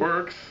new, it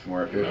works.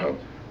 More efficient.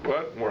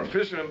 But more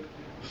efficient,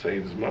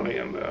 saves money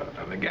on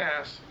the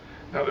gas.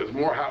 Now there's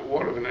more hot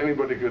water than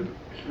anybody could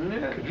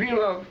dream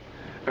of.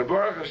 And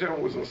Baruch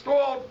Hashem was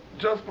installed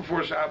just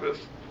before Shabbos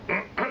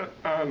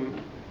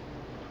on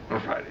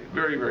Friday.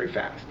 Very, very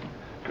fast.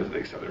 Because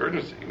they said the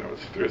urgency,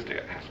 it's Thursday,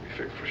 it has to be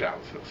fixed for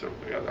Shabbos, so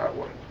we got the hot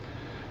water.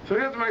 So I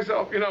said to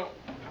myself,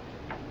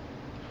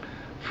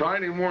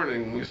 Friday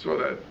morning we saw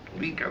that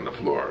leak on the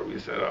floor. We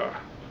said,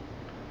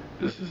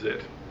 this is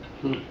it.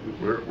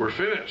 We're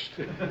finished.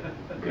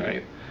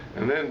 Right?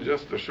 And then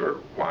just a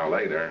short while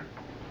later,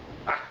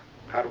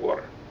 hot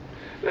water.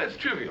 That's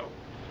trivial,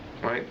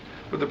 right?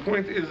 But the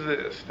point is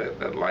this,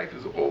 that life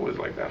is always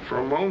like that. For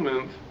a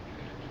moment,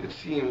 it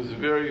seems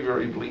very,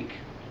 very bleak.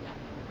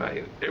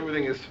 Right?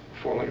 Everything is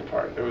falling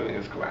apart. Everything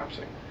is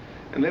collapsing.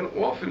 And then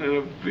often in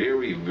a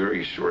very,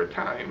 very short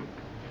time,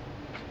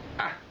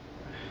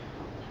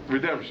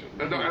 redemption.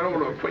 I don't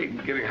want to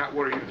equate getting hot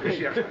water heaters with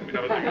Mashiach time.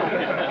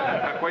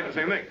 Not quite the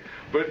same thing.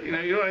 But, you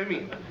know what I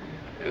mean?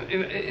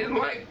 In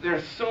life,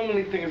 there's so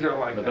many things that are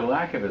like that. But the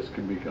lack of it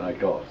could be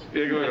like us.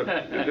 Yeah, go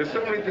ahead. There's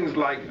so many things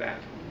like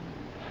that.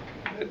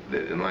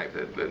 In life,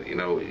 that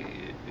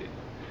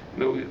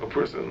a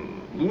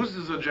person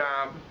loses a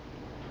job,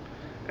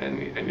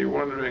 and you're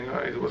wondering,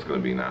 what's going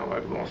to be now?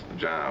 I've lost the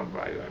job.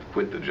 I've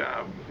quit the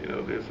job.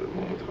 There's a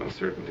moment of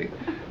uncertainty.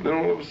 Then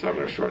all of a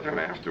sudden, a short time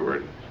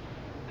afterward,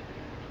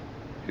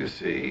 you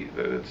see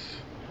that it's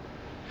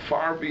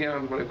far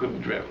beyond what I could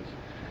have dreamt.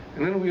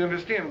 And then we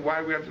understand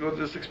why we have to go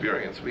through this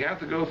experience. We have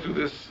to go through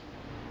this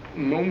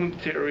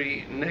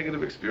momentary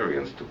negative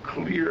experience to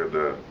clear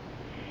the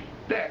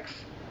decks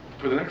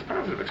for the next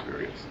positive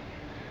experience.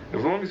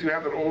 As long as you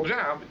have that old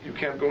job, you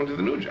can't go into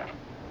the new job.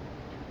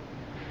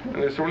 And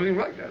there's something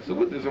like that. So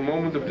there's a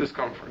moment of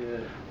discomfort.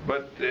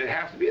 But it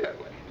has to be that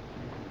way.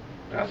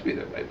 It has to be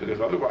that way, because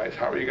otherwise,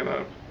 how are you going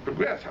to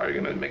progress? How are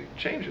you going to make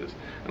changes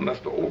unless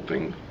the old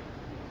thing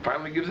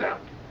finally gives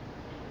out?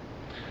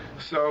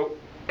 So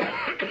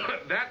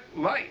that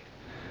light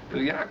that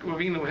Yaakov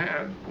Avinu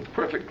had with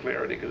perfect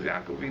clarity, because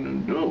Yaakov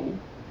Avinu knew,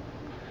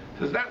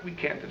 says that we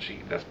can't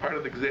achieve. That's part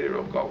of the Gzeira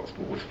of Golus.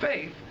 But with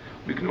faith,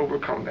 we can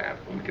overcome that.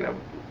 We can have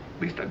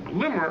at least a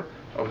glimmer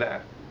of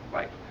that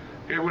light.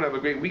 Okay, everyone have a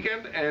great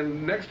weekend,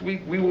 and next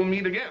week we will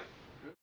meet again.